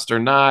trust or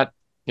not?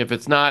 If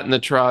it's not in the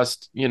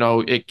trust,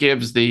 it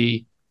gives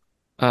the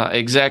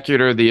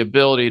executor the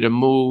ability to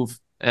move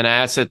an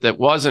asset that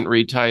wasn't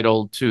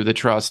retitled to the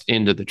trust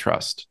into the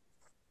trust.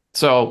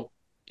 So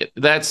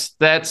that's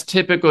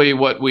typically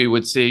what we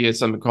would see as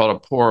something called a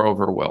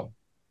pour-over will.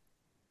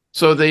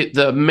 So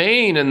the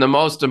main and the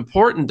most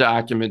important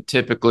document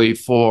typically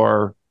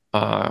for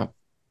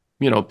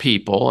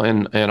people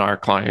and our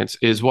clients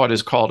is what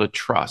is called a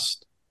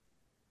trust.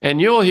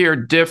 And you'll hear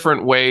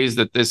different ways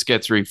that this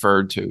gets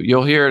referred to.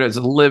 You'll hear it as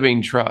a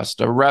living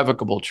trust, a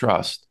revocable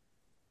trust.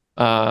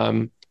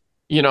 So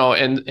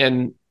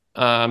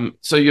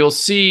you'll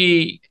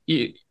see,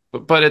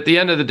 but at the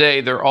end of the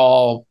day, they're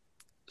all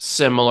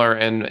similar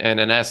and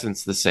in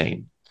essence the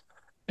same.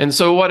 And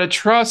so what a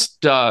trust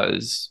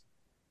does,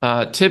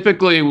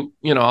 typically,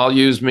 I'll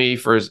use me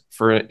for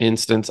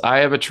instance. I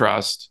have a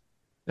trust,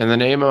 and the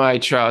name of my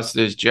trust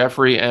is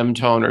Jeffrey M.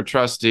 Toner,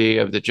 trustee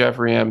of the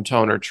Jeffrey M.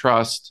 Toner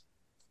Trust,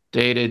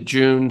 dated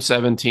June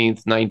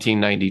 17th,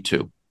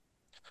 1992.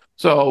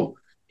 So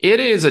it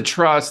is a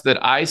trust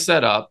that I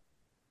set up.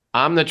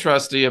 I'm the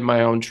trustee of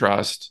my own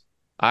trust.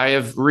 I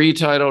have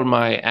retitled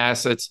my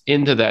assets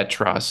into that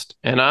trust,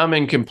 and I'm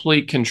in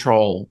complete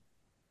control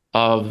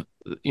of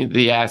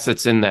the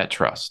assets in that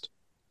trust.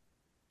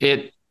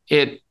 It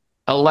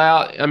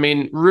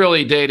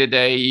really day to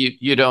day,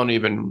 you don't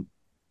even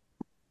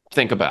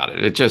think about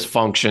it. It just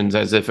functions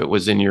as if it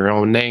was in your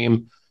own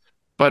name.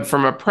 But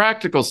from a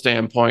practical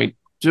standpoint,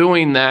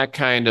 doing that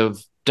kind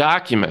of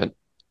document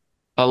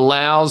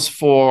allows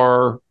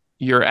for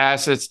your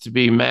assets to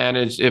be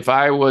managed. If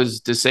I was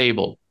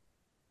disabled,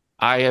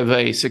 I have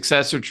a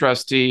successor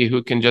trustee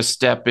who can just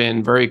step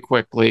in very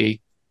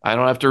quickly. I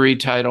don't have to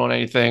retitle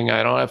anything.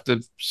 I don't have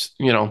to,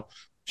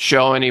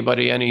 show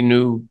anybody any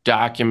new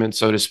documents,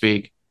 so to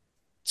speak.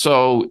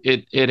 So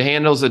it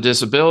handles a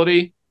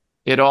disability.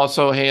 It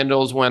also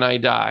handles when I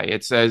die.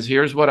 It says,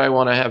 here's what I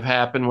want to have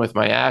happen with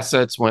my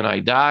assets when I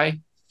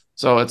die.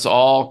 So it's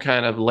all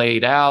kind of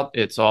laid out.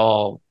 It's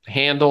all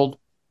handled.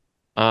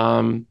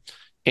 And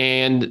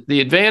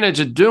the advantage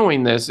of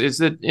doing this is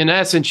that, in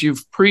essence,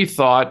 you've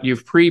pre-thought,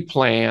 you've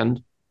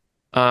pre-planned.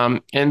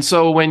 And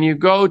so when you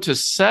go to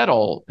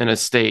settle an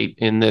estate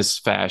in this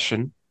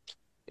fashion,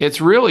 it's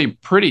really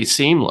pretty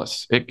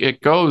seamless.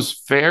 It goes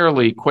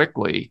fairly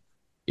quickly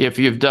if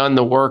you've done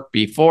the work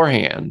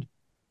beforehand.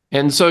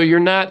 And so you're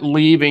not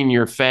leaving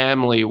your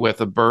family with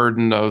a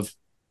burden of,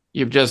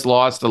 you've just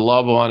lost a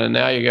loved one and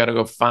now you got to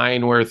go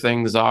find where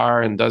things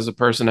are, and does the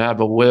person have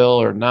a will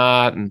or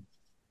not? And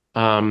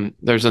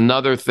there's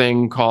another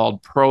thing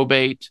called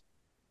probate,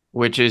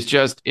 which is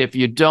just, if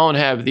you don't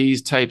have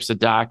these types of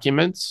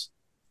documents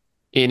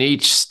in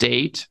each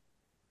state,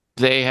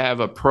 they have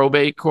a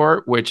probate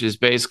court, which is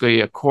basically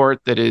a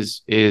court that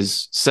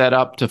is set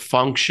up to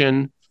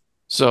function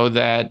so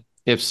that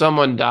if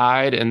someone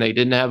died and they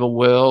didn't have a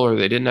will or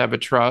they didn't have a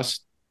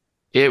trust,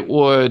 it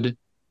would,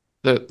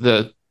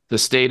 the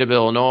state of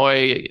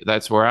Illinois,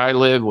 that's where I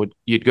live,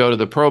 you'd go to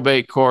the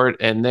probate court,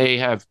 and they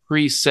have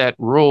preset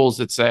rules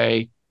that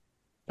say,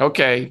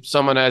 okay,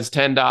 someone has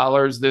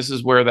 $10, this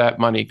is where that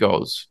money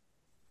goes.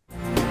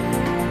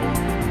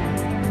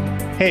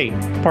 Hey,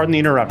 pardon the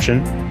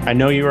interruption. I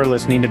know you are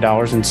listening to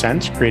Dollars and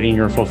Cents, Creating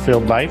Your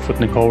Fulfilled Life with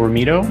Nicole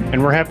Romito,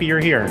 and we're happy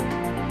you're here.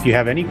 If you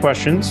have any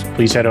questions,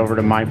 please head over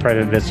to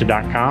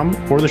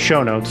myprivatevista.com or the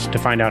show notes to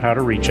find out how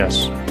to reach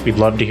us. We'd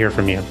love to hear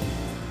from you.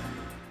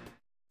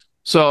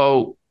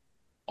 So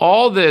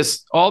all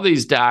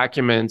these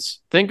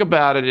documents, think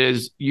about it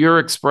as you're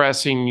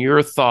expressing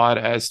your thought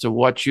as to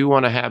what you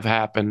want to have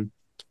happen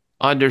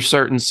under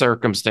certain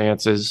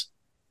circumstances.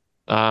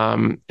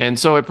 And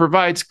so it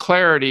provides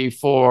clarity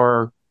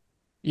for,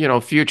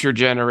 future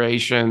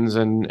generations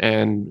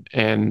and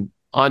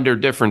under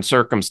different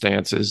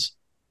circumstances.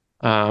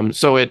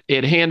 So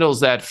it handles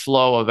that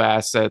flow of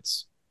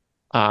assets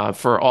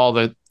for all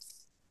the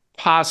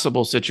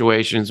possible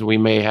situations we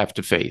may have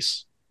to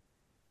face.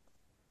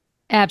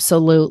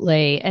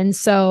 Absolutely. And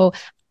so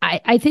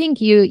I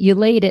think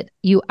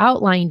you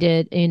outlined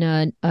it in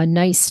a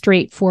nice,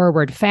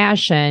 straightforward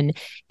fashion.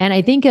 And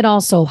I think it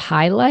also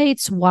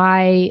highlights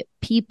why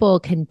people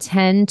can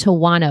tend to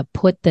want to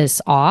put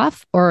this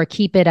off or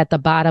keep it at the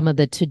bottom of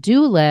the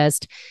to-do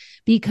list,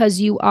 because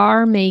you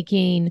are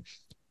making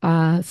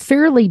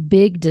fairly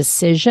big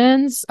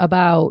decisions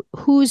about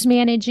who's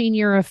managing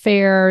your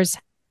affairs,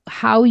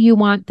 how you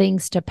want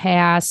things to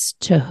pass,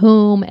 to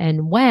whom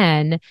and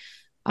when.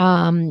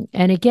 And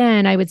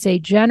again, I would say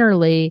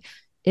generally,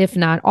 if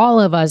not all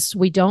of us,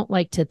 we don't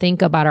like to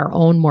think about our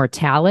own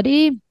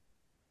mortality.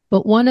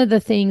 But one of the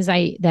things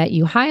that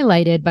you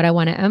highlighted, but I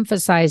want to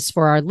emphasize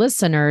for our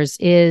listeners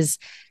is,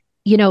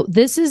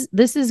 this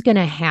is going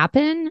to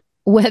happen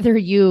whether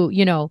you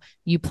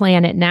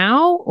plan it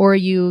now or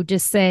you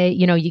just say,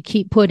 you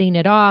keep putting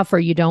it off or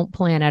you don't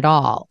plan at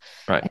all.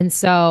 Right. And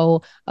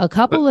so a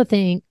couple of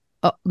things.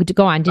 Oh,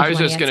 go on. I was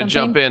just going to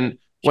jump in. Sure.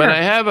 When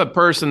I have a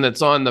person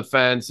that's on the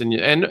fence,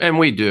 and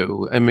we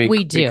do,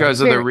 we do because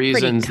of the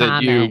reasons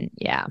that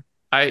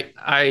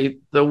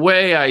the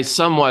way I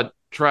somewhat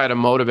try to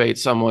motivate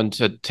someone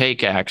to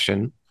take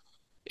action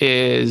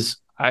is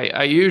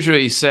I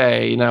usually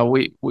say, now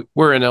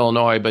we're in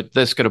Illinois, but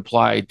this could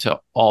apply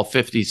to all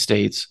 50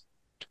 states.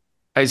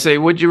 I say,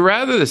 would you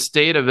rather the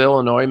state of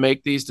Illinois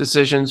make these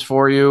decisions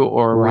for you,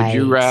 or would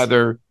you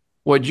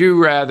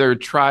rather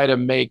try to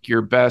make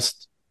your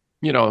best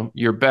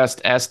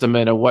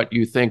estimate of what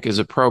you think is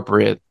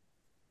appropriate?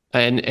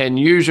 And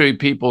usually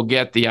people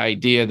get the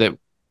idea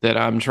that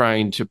I'm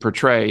trying to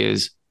portray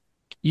is,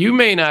 you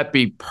may not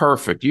be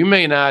perfect. You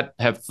may not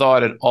have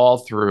thought it all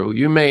through.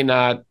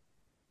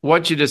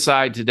 What you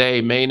decide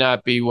today may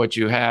not be what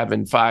you have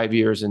in 5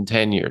 years and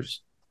 10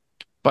 years.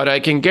 But I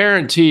can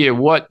guarantee you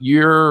what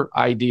your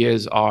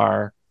ideas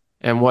are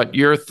and what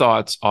your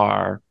thoughts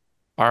are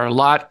a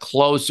lot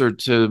closer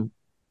to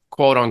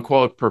quote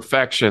unquote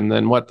perfection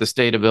than what the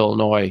state of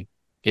Illinois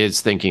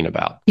is thinking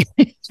about.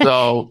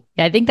 So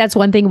I think that's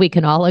one thing we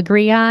can all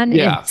agree on.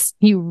 Yeah.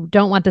 You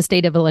don't want the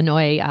state of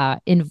Illinois,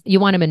 you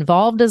want them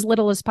involved as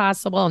little as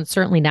possible and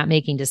certainly not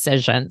making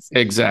decisions.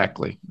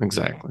 Exactly.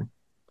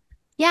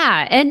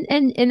 Yeah.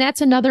 And that's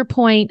another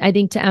point I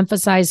think to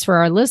emphasize for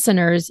our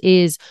listeners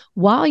is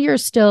while you're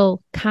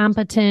still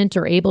competent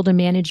or able to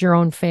manage your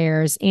own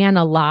affairs and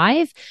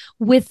alive,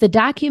 with the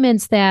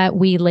documents that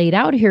we laid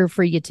out here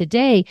for you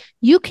today,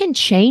 you can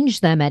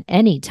change them at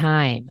any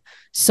time.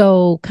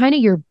 So kind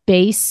of your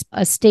base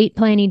estate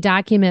planning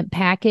document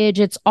package,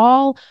 it's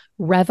all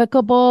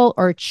revocable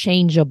or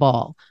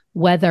changeable,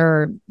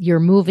 whether you're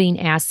moving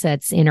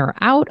assets in or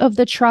out of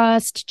the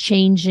trust,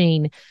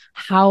 changing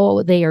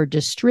how they are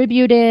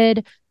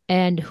distributed,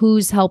 and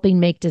who's helping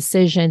make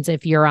decisions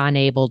if you're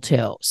unable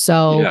to.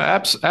 So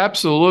yeah,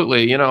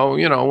 absolutely.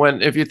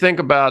 If you think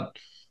about,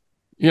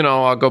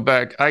 I'll go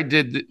back. I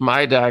did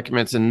my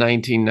documents in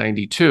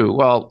 1992.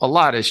 Well, a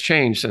lot has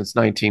changed since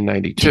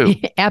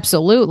 1992.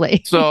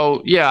 Absolutely.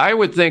 So yeah, I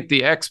would think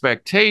the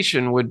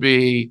expectation would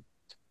be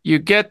you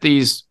get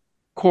these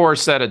core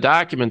set of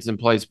documents in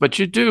place, but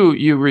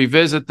you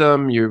revisit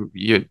them.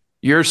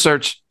 Your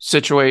search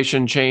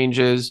situation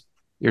changes.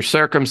 Your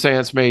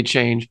circumstance may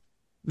change.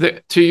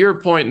 To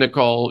your point,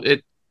 Nicole,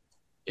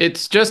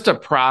 it's just a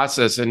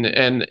process, and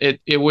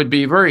it would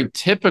be very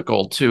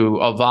typical to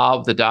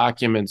evolve the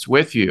documents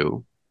with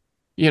you,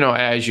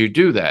 as you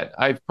do that.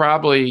 I've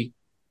probably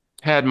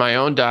had my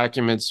own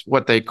documents,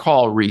 what they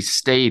call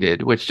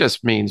restated, which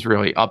just means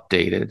really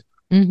updated,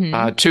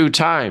 2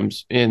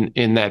 times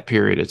in that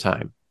period of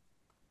time.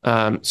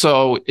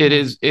 So it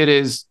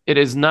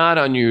is not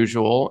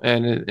unusual,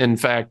 and in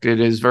fact, it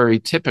is very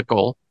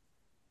typical,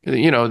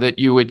 that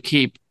you would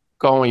keep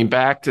going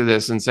back to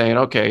this and saying,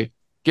 okay,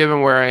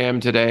 given where I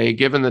am today,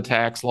 given the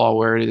tax law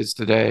where it is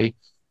today,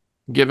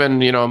 given,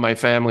 my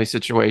family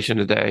situation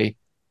today,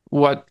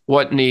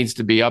 what needs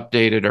to be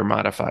updated or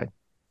modified?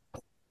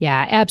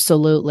 Yeah,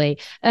 absolutely.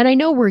 And I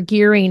know we're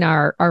gearing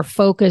our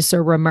focus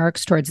or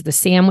remarks towards the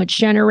sandwich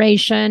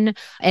generation.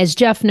 As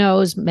Jeff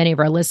knows, many of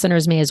our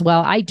listeners may as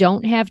well. I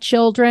don't have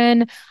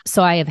children,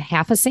 so I have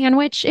half a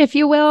sandwich, if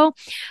you will,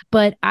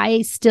 but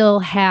I still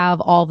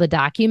have all the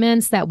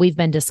documents that we've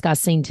been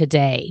discussing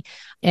today.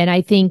 And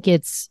I think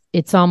it's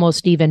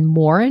almost even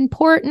more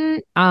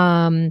important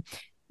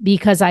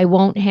because I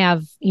won't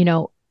have,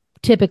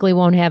 typically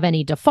won't have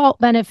any default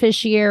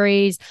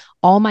beneficiaries.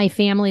 All my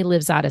family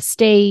lives out of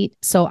state.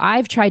 So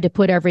I've tried to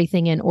put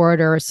everything in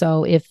order.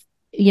 So if,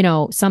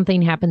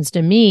 something happens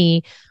to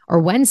me or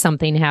when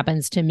something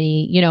happens to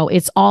me,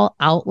 it's all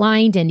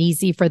outlined and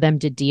easy for them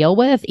to deal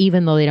with,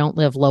 even though they don't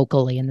live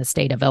locally in the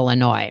state of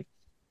Illinois.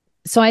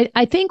 So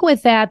I think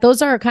with that,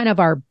 those are kind of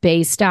our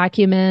base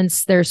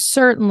documents. There's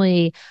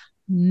certainly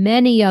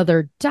many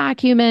other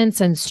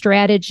documents and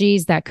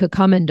strategies that could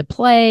come into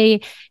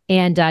play.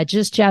 And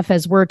just Jeff,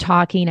 as we're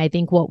talking, I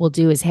think what we'll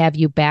do is have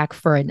you back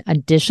for an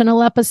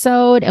additional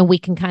episode, and we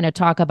can kind of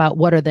talk about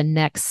what are the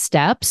next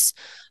steps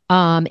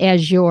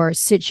as your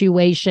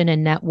situation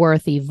and net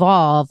worth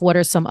evolve. What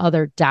are some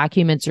other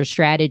documents or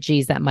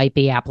strategies that might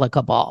be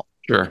applicable?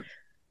 Sure.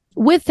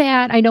 With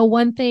that, I know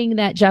one thing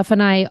that Jeff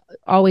and I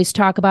always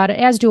talk about,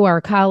 as do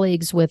our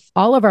colleagues with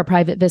all of our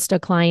Private Vista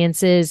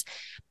clients, is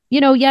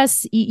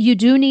yes, you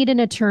do need an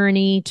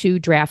attorney to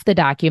draft the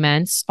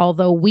documents,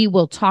 although we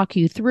will talk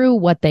you through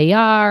what they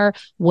are,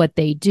 what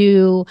they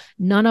do.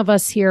 None of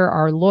us here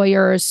are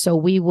lawyers, so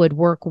we would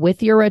work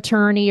with your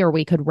attorney, or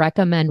we could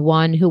recommend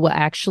one who will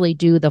actually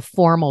do the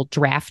formal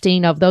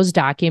drafting of those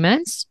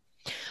documents.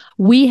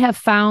 We have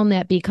found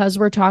that because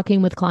we're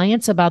talking with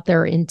clients about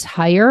their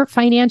entire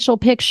financial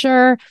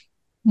picture,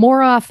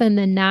 more often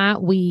than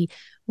not, we've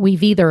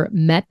either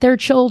met their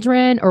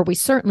children, or we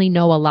certainly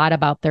know a lot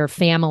about their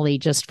family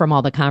just from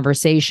all the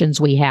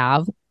conversations we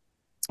have.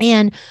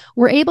 And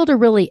we're able to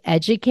really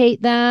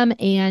educate them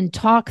and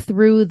talk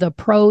through the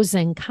pros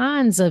and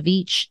cons of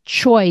each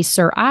choice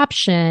or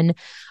option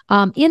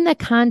in the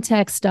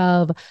context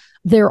of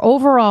their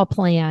overall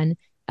plan.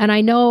 And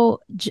I know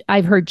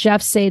I've heard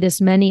Jeff say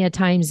this many a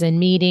times in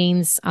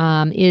meetings,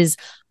 is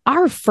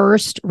our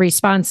first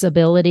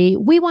responsibility.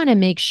 We want to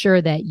make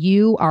sure that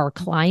you, our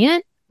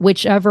client,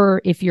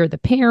 whichever, if you're the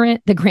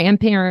parent, the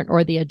grandparent,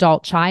 or the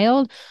adult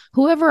child,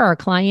 whoever our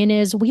client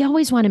is, we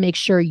always want to make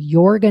sure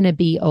you're going to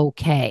be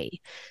okay.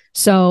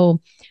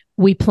 So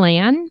we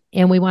plan,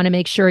 and we want to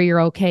make sure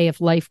you're okay if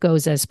life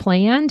goes as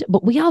planned,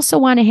 but we also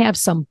want to have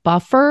some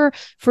buffer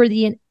for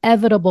the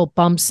inevitable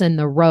bumps in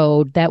the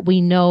road that we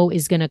know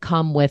is going to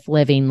come with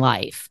living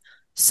life.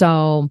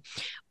 So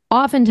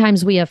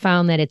oftentimes we have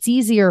found that it's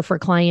easier for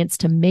clients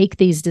to make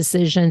these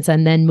decisions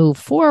and then move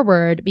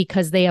forward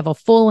because they have a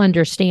full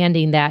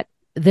understanding that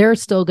they're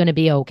still going to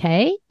be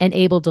okay and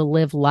able to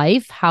live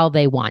life how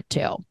they want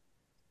to.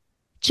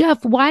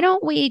 Jeff, why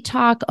don't we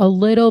talk a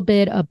little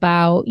bit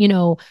about,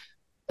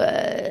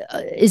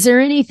 is there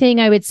anything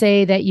I would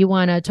say that you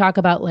want to talk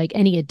about, like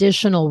any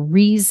additional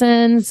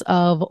reasons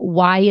of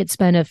why it's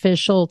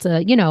beneficial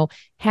to,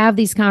 have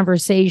these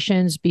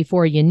conversations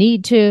before you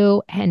need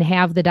to and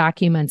have the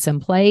documents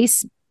in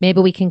place? Maybe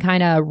we can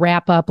kind of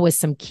wrap up with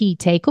some key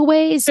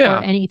takeaways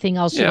or anything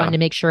else you wanted to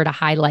make sure to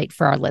highlight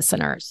for our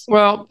listeners.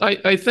 Well,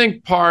 I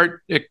think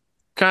it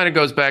kind of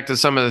goes back to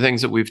some of the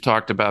things that we've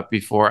talked about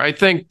before. I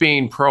think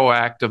being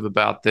proactive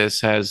about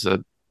this has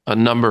a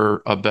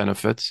number of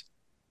benefits.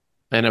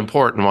 An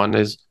important one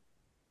is,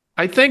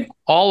 I think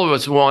all of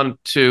us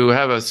want to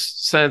have a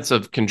sense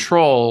of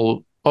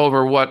control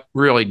over what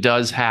really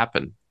does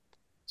happen.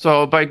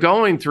 So by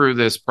going through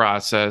this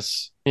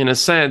process, in a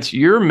sense,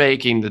 you're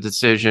making the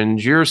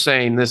decisions. You're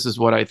saying, this is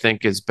what I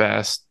think is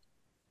best.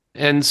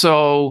 And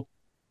so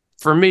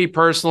for me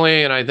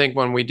personally, and I think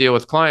when we deal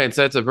with clients,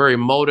 that's a very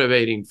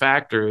motivating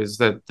factor, is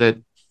that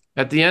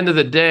at the end of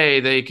the day,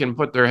 they can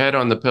put their head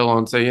on the pillow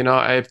and say,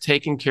 I've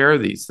taken care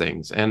of these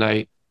things, and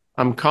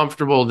I'm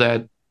comfortable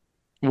that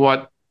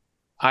what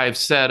I've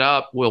set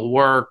up will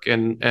work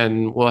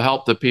and will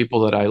help the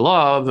people that I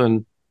love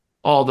and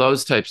all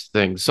those types of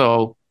things.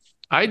 So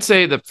I'd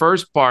say the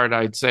first part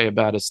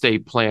about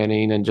estate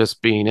planning and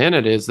just being in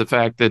it is the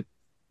fact that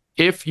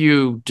if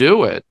you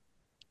do it,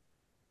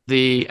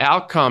 the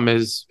outcome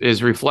is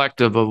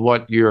reflective of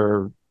what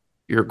your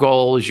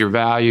goals, your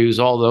values,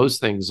 all those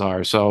things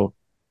are. So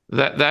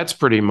that's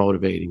pretty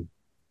motivating.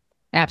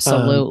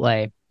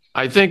 Absolutely.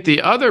 I think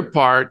the other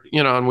part,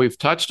 and we've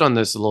touched on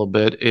this a little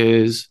bit,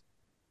 is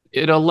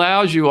it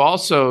allows you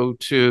also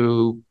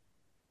to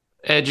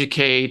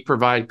educate,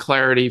 provide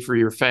clarity for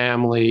your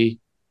family,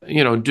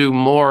 do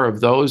more of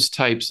those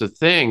types of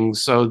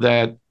things so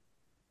that,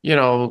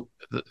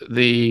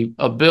 the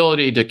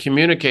ability to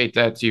communicate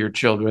that to your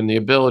children, the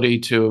ability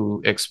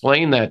to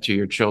explain that to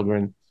your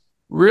children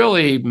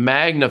really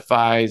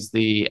magnifies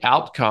the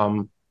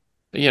outcome,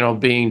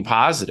 being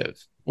positive.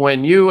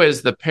 When you,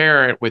 as the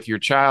parent with your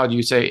child,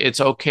 you say,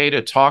 it's okay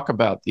to talk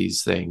about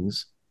these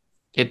things,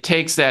 it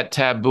takes that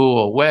taboo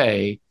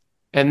away.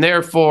 And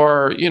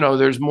therefore,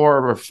 there's more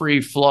of a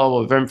free flow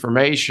of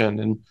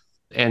information.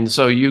 And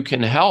so you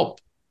can help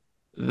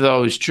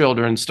those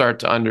children start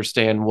to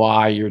understand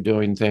why you're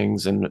doing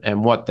things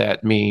and what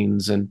that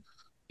means. And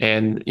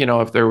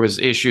if there was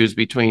issues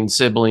between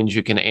siblings,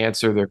 you can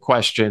answer their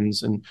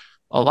questions. And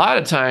a lot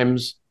of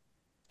times,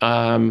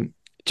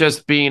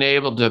 just being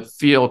able to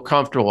feel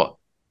comfortable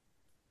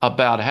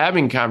about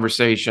having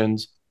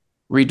conversations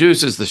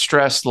reduces the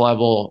stress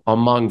level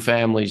among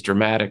families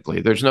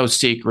dramatically. There's no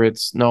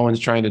secrets. No one's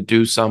trying to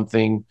do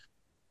something,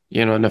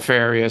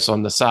 nefarious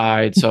on the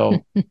side.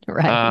 So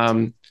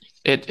right.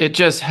 It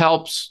just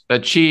helps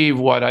achieve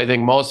what I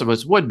think most of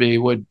us would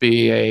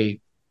be a,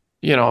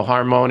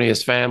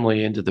 harmonious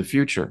family into the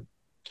future.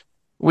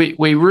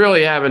 We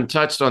really haven't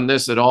touched on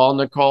this at all,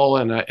 Nicole,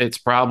 and it's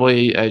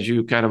probably, as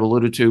you kind of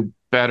alluded to,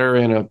 better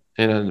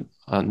in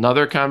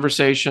another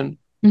conversation.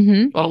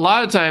 Mm-hmm. But a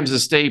lot of times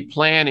estate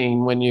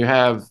planning, when you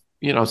have,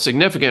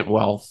 significant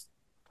wealth,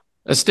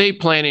 estate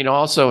planning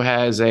also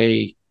has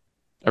a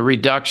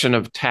reduction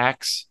of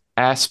tax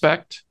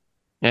aspect.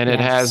 And it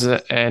has,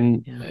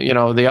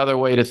 the other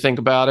way to think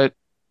about it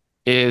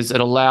is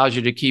it allows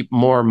you to keep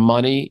more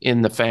money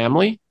in the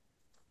family.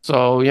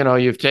 So,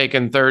 you've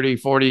taken 30,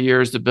 40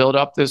 years to build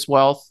up this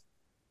wealth.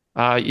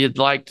 You'd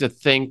like to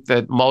think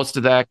that most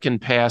of that can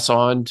pass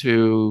on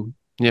to,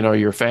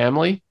 your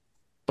family,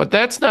 but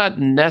that's not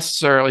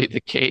necessarily the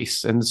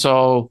case. And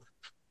so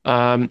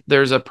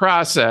there's a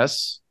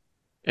process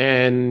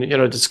and,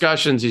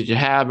 discussions that you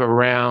have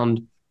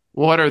around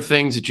what are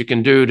things that you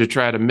can do to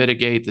try to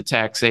mitigate the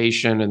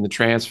taxation and the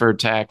transfer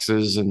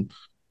taxes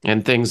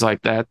and things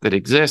like that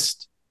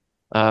exist,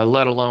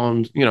 let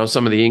alone,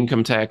 some of the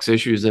income tax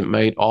issues that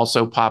might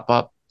also pop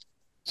up.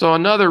 So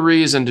another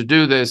reason to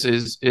do this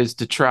is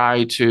to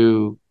try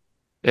to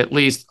at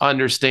least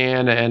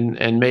understand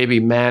and maybe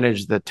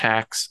manage the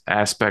tax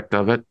aspect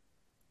of it.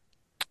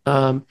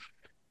 And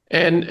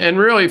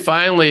really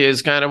finally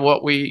is kind of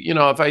what we,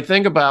 if I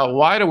think about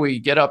why do we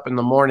get up in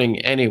the morning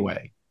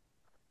anyway?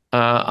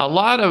 A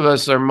lot of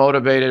us are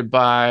motivated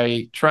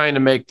by trying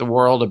to make the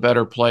world a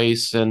better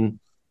place and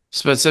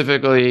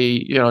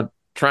specifically,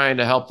 trying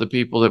to help the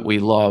people that we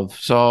love.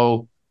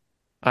 So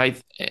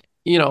that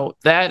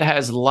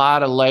has a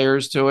lot of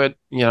layers to it,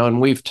 and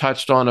we've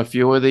touched on a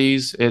few of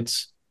these.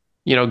 It's,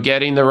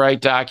 getting the right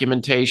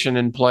documentation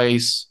in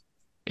place.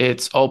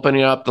 It's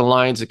opening up the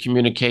lines of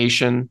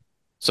communication.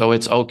 So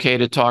it's okay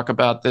to talk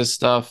about this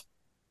stuff.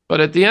 But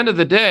at the end of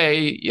the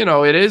day,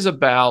 it is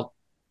about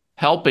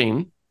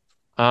helping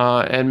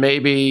and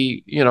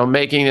maybe,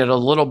 making it a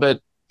little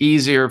bit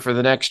easier for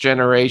the next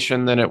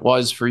generation than it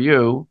was for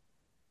you.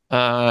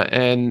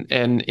 And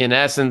in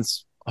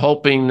essence,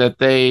 hoping that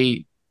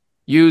they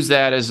use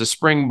that as a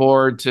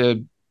springboard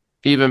to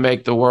even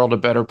make the world a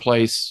better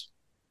place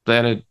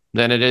than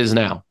it is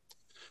now.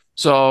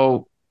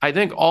 So I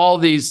think all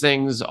these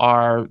things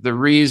are the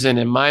reason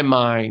in my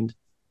mind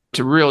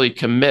to really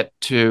commit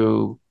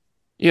to,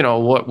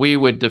 what we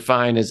would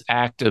define as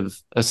active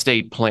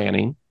estate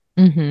planning,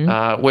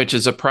 which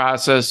is a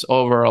process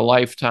over a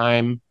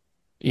lifetime,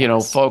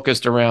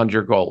 focused around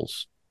your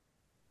goals.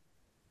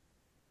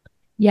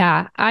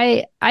 Yeah,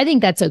 I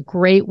think that's a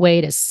great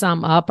way to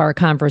sum up our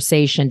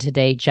conversation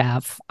today,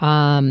 Jeff.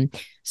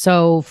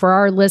 So for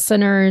our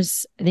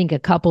listeners, I think a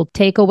couple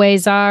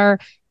takeaways are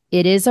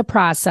it is a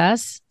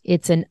process.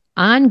 It's an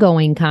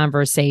ongoing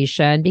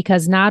conversation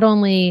because not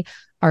only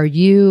are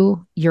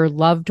you, your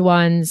loved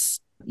ones,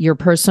 your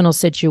personal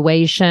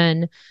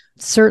situation,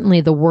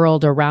 certainly the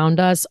world around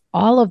us,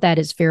 all of that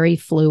is very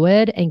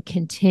fluid and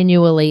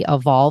continually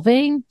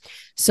evolving.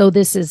 So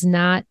this is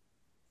not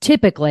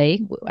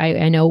typically,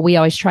 I know we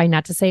always try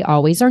not to say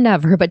always or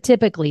never, but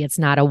typically it's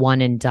not a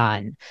one and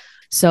done.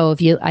 So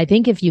I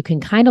think if you can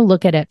kind of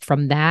look at it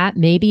from that,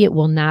 maybe it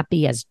will not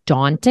be as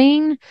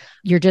daunting.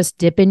 You're just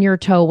dipping your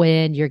toe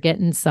in, you're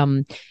getting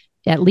some,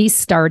 at least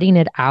starting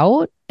it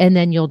out, and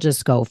then you'll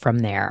just go from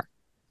there.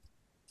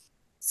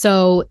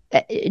 So,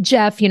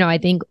 Jeff, I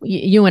think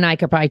you and I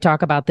could probably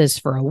talk about this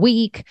for a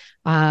week.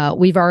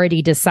 We've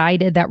already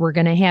decided that we're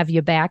going to have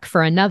you back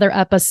for another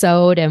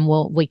episode and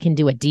we can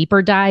do a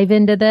deeper dive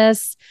into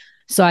this.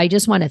 So I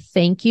just want to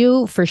thank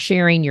you for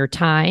sharing your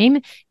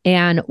time.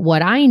 And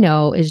what I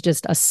know is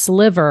just a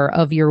sliver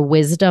of your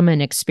wisdom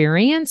and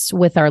experience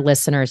with our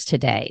listeners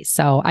today.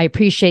 So I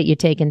appreciate you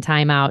taking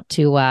time out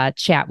to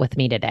chat with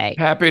me today.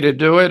 Happy to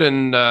do it.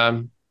 And,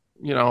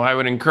 I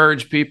would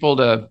encourage people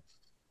to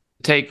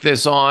take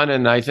this on.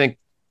 And I think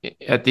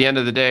at the end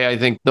of the day, I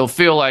think they'll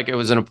feel like it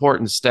was an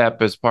important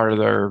step as part of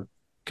their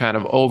kind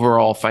of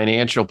overall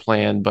financial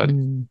plan, but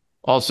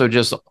also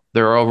just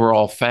their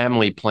overall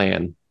family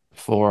plan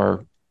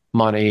for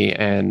money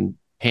and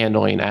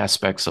handling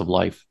aspects of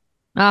life.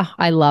 Oh,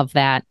 I love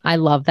that. I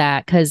love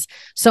that because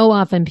so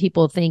often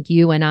people think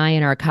you and I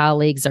and our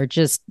colleagues are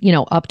just,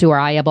 up to our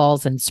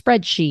eyeballs and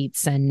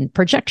spreadsheets and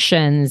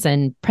projections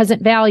and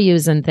present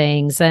values and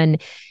things.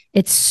 And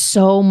it's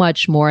so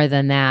much more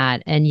than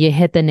that. And you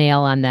hit the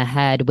nail on the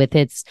head with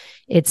it's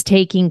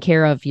taking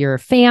care of your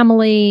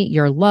family,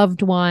 your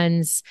loved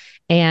ones.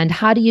 And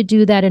how do you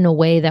do that in a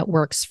way that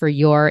works for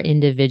your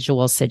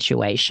individual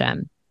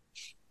situation?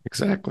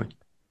 Exactly.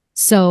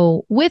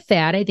 So with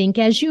that, I think,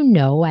 as you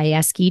know, I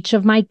ask each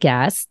of my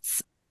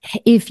guests,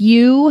 if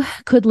you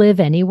could live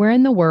anywhere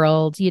in the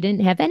world, you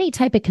didn't have any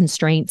type of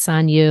constraints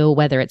on you,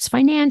 whether it's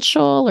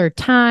financial or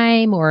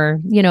time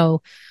or,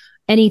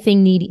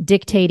 anything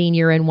dictating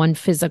you're in one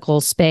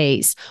physical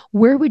space,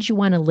 where would you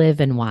want to live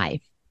and why?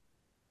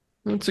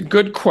 That's a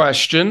good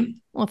question.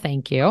 Well,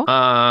 thank you.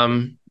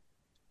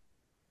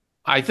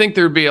 I think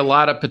there'd be a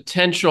lot of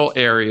potential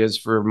areas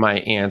for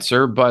my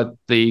answer, but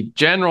the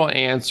general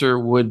answer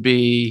would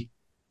be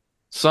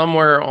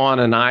somewhere on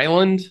an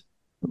island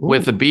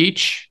with a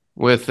beach,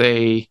 with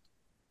a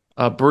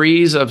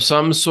breeze of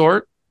some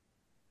sort,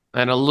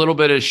 and a little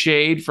bit of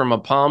shade from a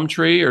palm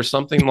tree or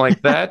something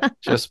like that,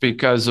 just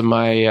because of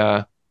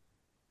my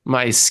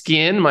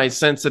skin, my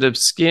sensitive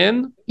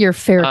skin. Your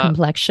fair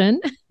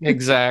complexion.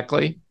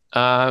 Exactly.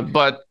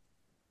 But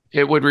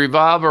it would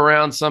revolve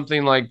around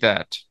something like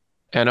that.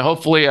 And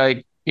hopefully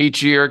I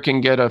each year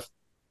can get a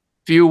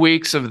few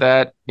weeks of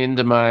that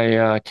into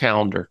my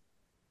calendar.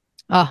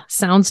 Oh,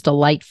 sounds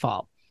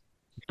delightful.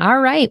 All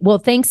right. Well,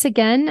 thanks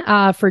again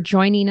for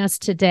joining us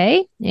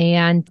today.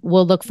 And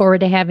we'll look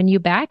forward to having you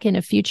back in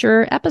a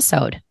future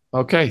episode.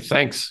 Okay.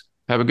 Thanks.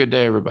 Have a good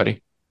day,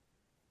 everybody.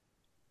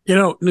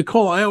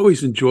 Nicole, I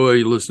always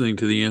enjoy listening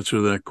to the answer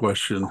to that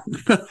question.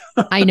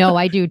 I know,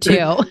 I do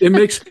too. It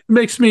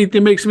makes me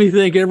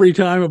think every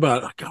time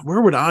about, God,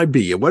 where would I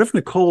be? What if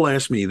Nicole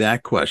asked me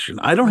that question?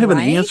 I don't have an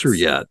answer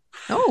yet.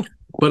 Oh,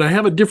 but I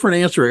have a different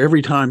answer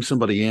every time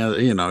somebody,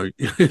 is on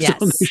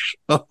the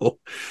show.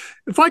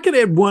 If I could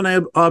add one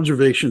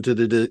observation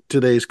to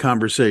today's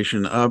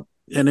conversation, and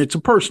it's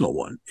a personal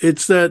one,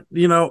 it's that,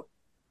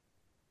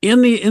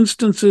 in the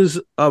instances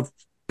of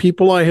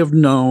people I have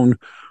known,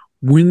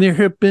 when there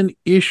have been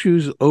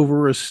issues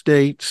over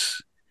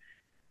estates,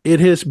 it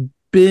has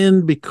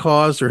been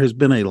because there has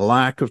been a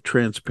lack of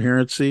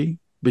transparency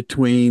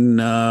between,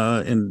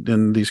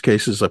 in these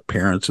cases, like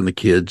parents and the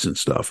kids and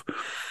stuff.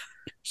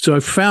 So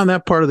I found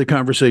that part of the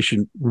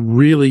conversation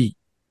really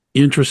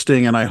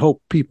interesting, and I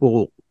hope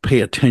people pay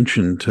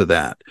attention to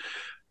that,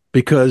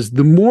 because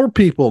the more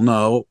people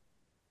know,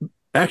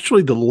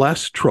 actually, the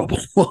less trouble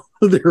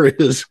there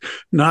is,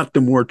 not the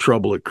more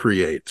trouble it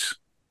creates.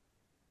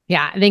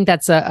 Yeah, I think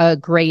that's a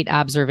great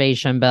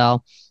observation,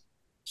 Bill.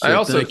 So I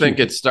also think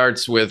it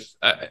starts with,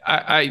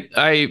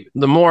 the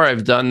more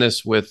I've done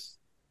this with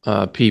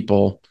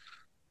people,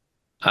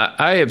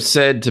 I have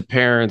said to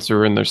parents who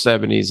are in their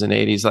 70s and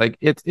 80s, like,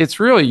 it's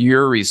really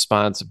your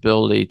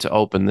responsibility to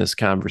open this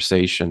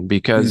conversation,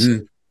 because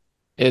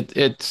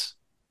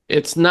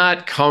it's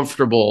not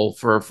comfortable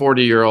for a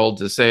 40-year-old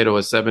to say to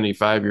a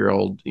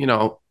 75-year-old,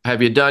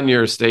 have you done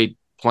your estate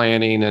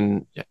planning,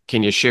 and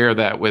can you share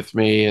that with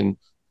me?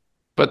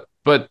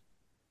 But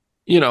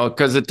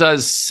because it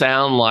does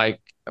sound like,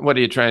 what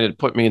are you trying to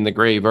put me in the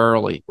grave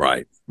early?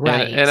 Right.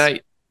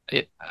 And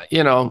it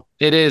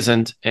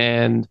isn't.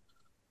 And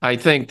I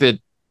think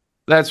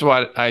that's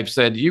what I've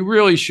said. You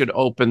really should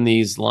open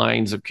these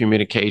lines of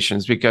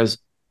communications, because,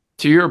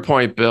 to your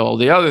point, Bill,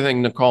 the other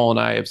thing Nicole and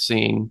I have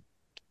seen,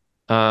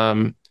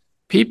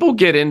 people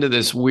get into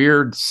this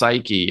weird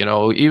psyche,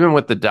 even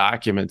with the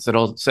documents.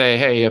 It'll say,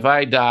 hey, if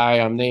I die,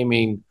 I'm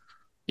naming,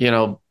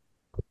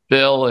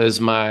 Bill as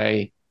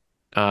my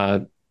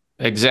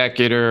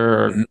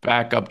executor or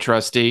backup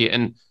trustee.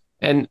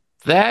 And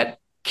that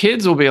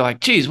kids will be like,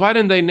 geez, why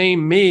didn't they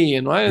name me?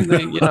 And why didn't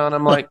they, and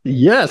I'm like,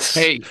 yes.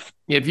 Hey,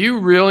 if you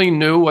really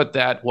knew what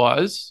that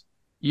was,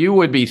 you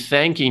would be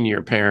thanking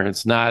your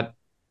parents, not,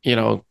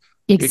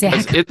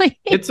 exactly.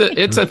 Because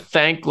it's a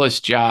thankless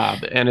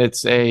job, and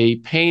it's a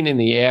pain in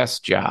the ass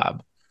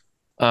job.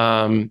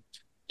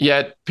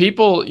 Yet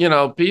people,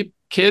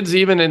 kids,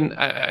 even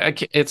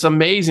it's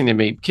amazing to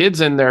me.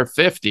 Kids in their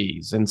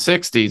 50s and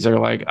 60s are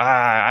like,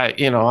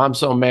 I'm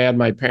so mad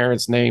my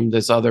parents named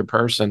this other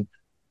person.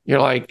 You're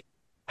like,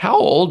 how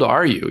old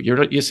are you?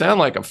 You sound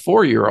like a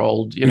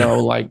 4-year-old,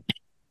 like,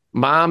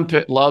 mom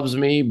loves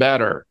me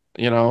better,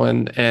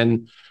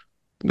 and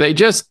they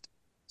just,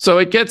 so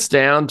it gets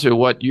down to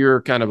what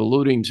you're kind of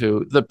alluding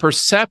to. The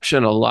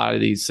perception of a lot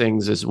of these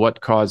things is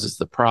what causes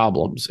the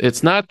problems.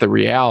 It's not the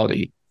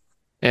reality.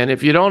 And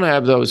if you don't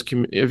have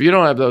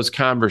those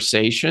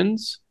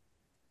conversations,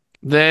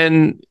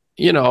 then,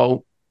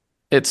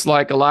 it's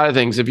like a lot of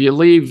things. If you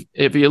leave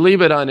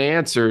it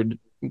unanswered,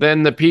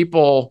 then the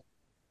people,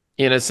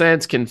 in a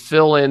sense, can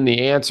fill in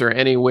the answer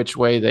any which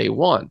way they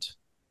want.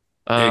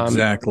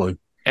 Exactly.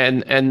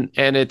 And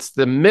it's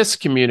the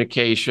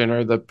miscommunication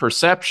or the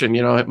perception,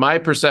 my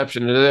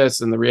perception of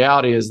this and the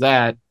reality is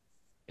that.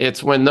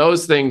 It's when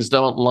those things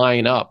don't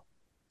line up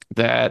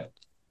that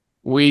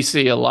we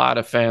see a lot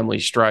of family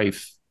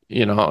strife,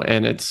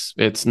 and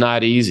it's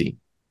not easy.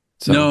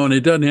 So. No, and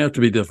it doesn't have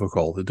to be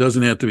difficult. It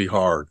doesn't have to be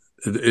hard.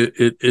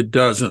 It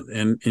doesn't.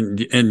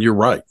 And you're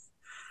right.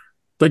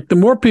 Like, the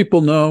more people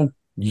know,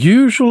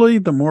 usually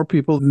the more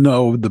people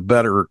know, the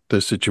better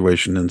the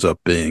situation ends up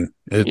being.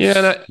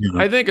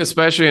 I think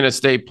especially in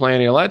estate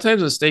planning, a lot of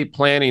times in estate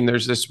planning,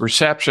 there's this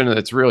perception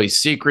that's really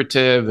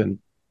secretive. And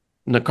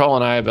Nicole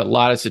and I have a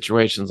lot of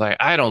situations like,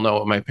 I don't know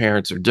what my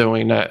parents are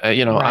doing. Right.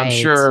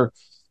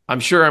 I'm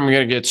sure I'm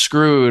going to get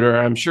screwed, or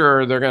I'm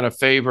sure they're going to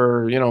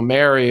favor,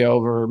 Mary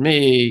over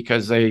me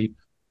because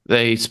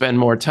they spend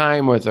more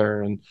time with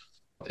her. And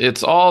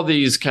it's all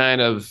these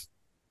kind of,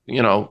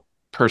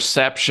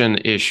 perception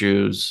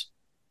issues.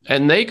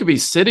 And they could be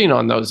sitting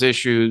on those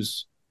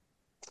issues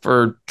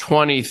for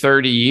 20,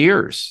 30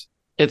 years.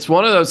 It's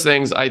one of those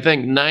things, I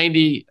think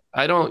we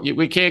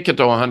can't get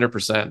to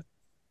 100%,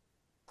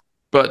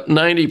 but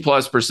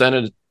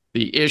 90+% of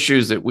the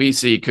issues that we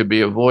see could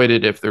be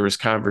avoided if there was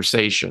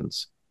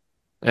conversations.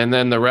 And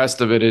then the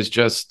rest of it is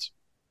just,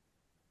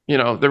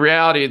 the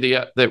reality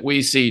that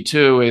we see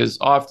too is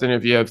often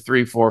if you have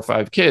 3, 4,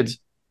 5 kids,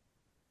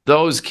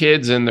 those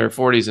kids in their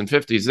 40s and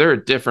 50s, they're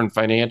at different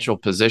financial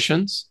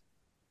positions.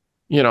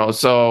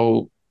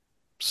 So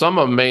some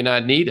of them may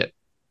not need it.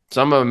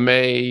 Some of them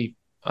may,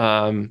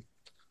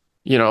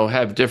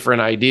 have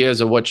different ideas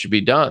of what should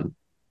be done.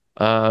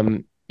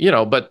 But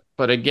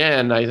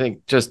again, I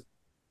think just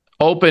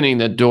opening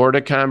the door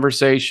to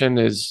conversation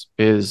is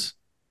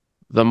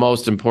the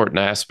most important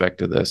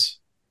aspect of this.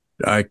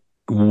 I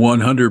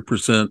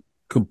 100%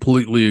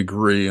 completely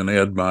agree and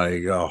add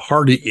my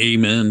hearty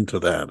amen to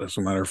that. As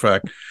a matter of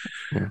fact,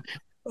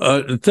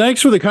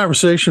 Thanks for the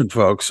conversation,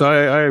 folks.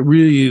 I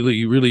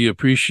really, really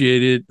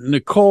appreciate it.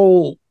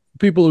 Nicole,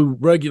 people who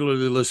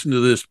regularly listen to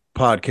this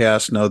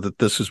podcast know that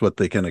this is what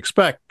they can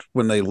expect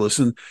when they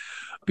listen.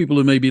 People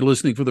who may be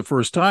listening for the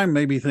first time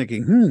may be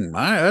thinking,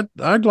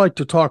 I'd like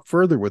to talk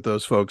further with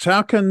those folks.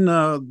 How can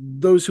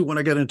those who want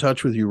to get in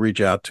touch with you reach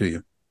out to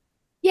you?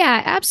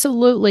 Yeah,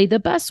 absolutely. The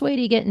best way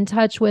to get in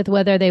touch with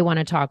whether they want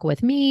to talk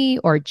with me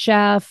or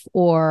Jeff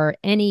or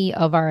any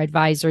of our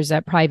advisors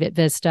at Private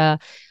Vista,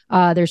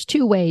 there's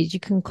two ways. You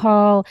can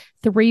call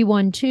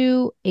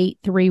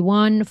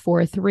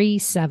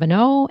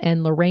 312-831-4370,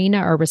 and Lorena,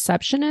 our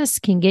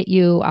receptionist, can get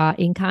you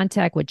in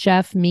contact with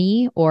Jeff,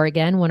 me, or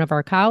again, one of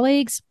our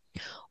colleagues.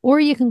 Or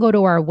you can go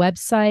to our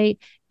website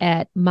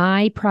at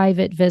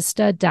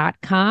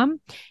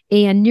myprivatevista.com.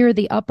 And near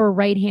the upper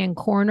right-hand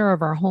corner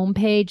of our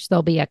homepage,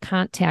 there'll be a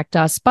Contact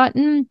Us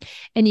button,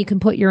 and you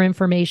can put your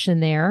information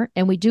there.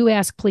 And we do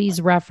ask,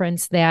 please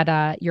reference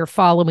that you're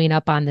following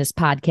up on this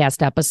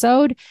podcast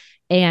episode.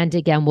 And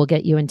again, we'll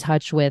get you in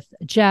touch with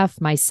Jeff,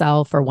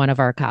 myself, or one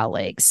of our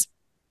colleagues.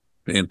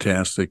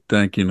 Fantastic.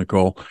 Thank you,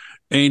 Nicole.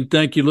 And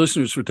thank you,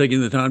 listeners, for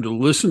taking the time to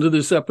listen to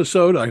this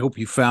episode. I hope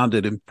you found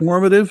it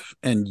informative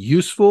and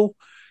useful.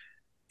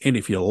 And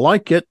if you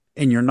like it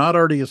and you're not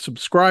already a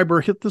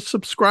subscriber, hit the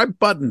subscribe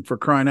button, for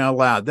crying out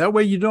loud. That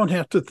way you don't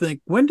have to think,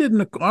 where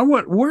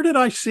did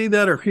I see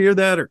that or hear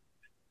that? Or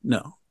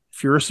no,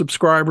 if you're a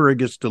subscriber, it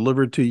gets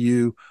delivered to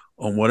you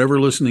on whatever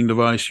listening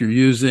device you're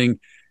using,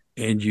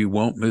 and you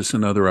won't miss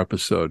another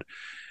episode.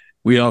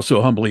 We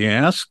also humbly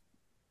ask,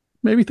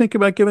 maybe think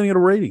about giving it a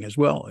rating as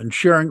well and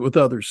sharing it with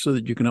others so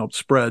that you can help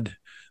spread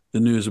the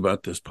news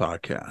about this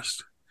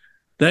podcast.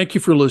 Thank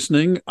you for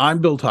listening. I'm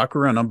Bill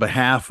Tucker, and on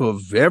behalf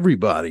of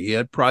everybody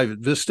at Private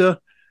Vista,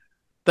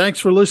 thanks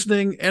for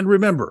listening. And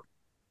remember,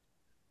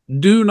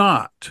 do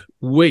not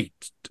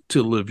wait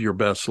to live your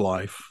best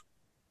life.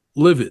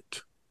 Live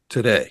it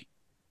today.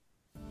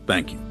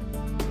 Thank you.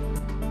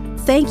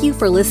 Thank you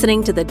for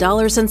listening to the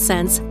Dollars and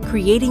Cents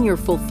Creating Your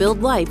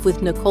Fulfilled Life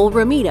with Nicole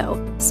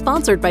Romito,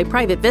 sponsored by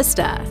Private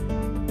Vista.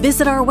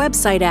 Visit our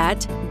website at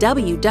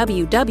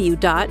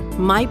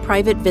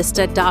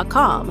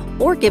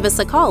www.myprivatevista.com or give us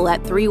a call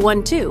at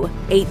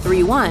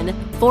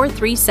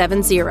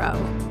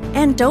 312-831-4370.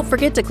 And don't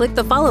forget to click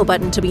the follow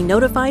button to be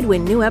notified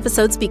when new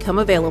episodes become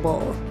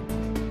available.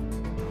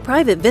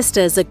 Private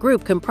Vista is a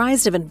group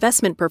comprised of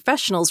investment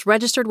professionals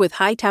registered with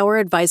Hightower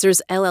Advisors,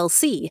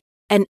 LLC,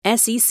 an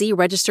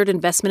SEC-registered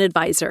investment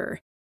advisor.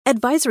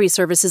 Advisory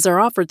services are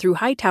offered through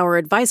Hightower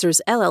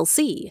Advisors,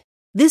 LLC.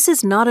 This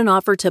is not an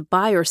offer to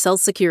buy or sell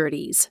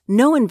securities.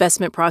 No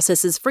investment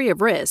process is free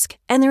of risk,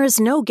 and there is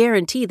no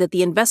guarantee that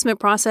the investment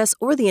process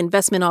or the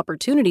investment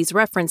opportunities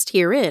referenced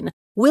herein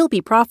will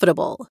be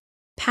profitable.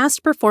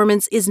 Past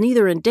performance is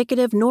neither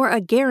indicative nor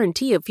a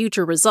guarantee of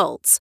future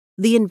results.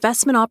 The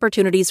investment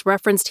opportunities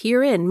referenced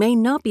herein may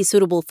not be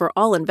suitable for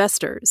all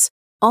investors.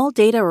 All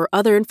data or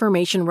other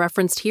information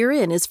referenced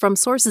herein is from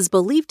sources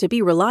believed to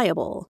be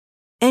reliable.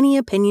 Any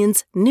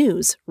opinions,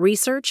 news,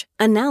 research,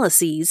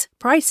 analyses,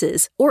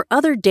 prices, or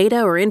other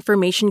data or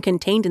information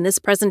contained in this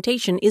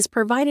presentation is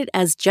provided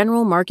as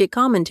general market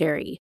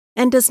commentary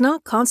and does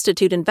not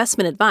constitute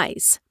investment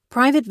advice.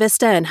 Private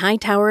Vista and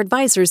Hightower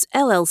Advisors,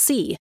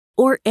 LLC,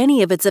 or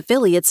any of its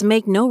affiliates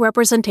make no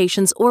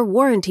representations or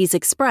warranties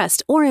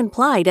expressed or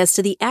implied as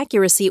to the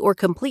accuracy or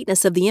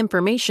completeness of the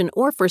information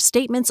or for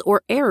statements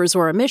or errors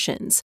or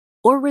omissions,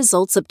 or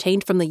results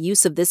obtained from the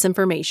use of this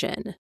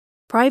information.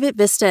 Private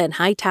Vista and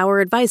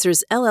Hightower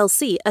Advisors,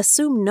 LLC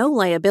assume no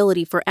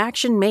liability for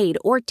action made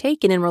or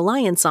taken in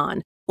reliance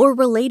on or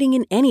relating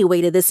in any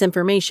way to this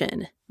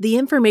information. The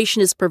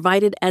information is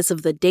provided as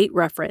of the date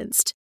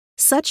referenced.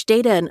 Such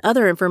data and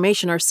other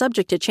information are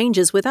subject to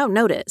changes without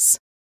notice.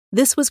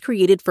 This was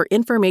created for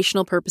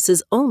informational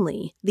purposes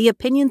only. The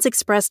opinions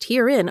expressed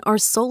herein are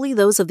solely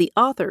those of the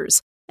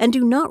authors and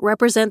do not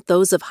represent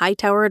those of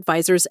Hightower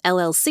Advisors,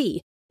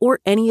 LLC, or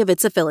any of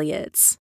its affiliates.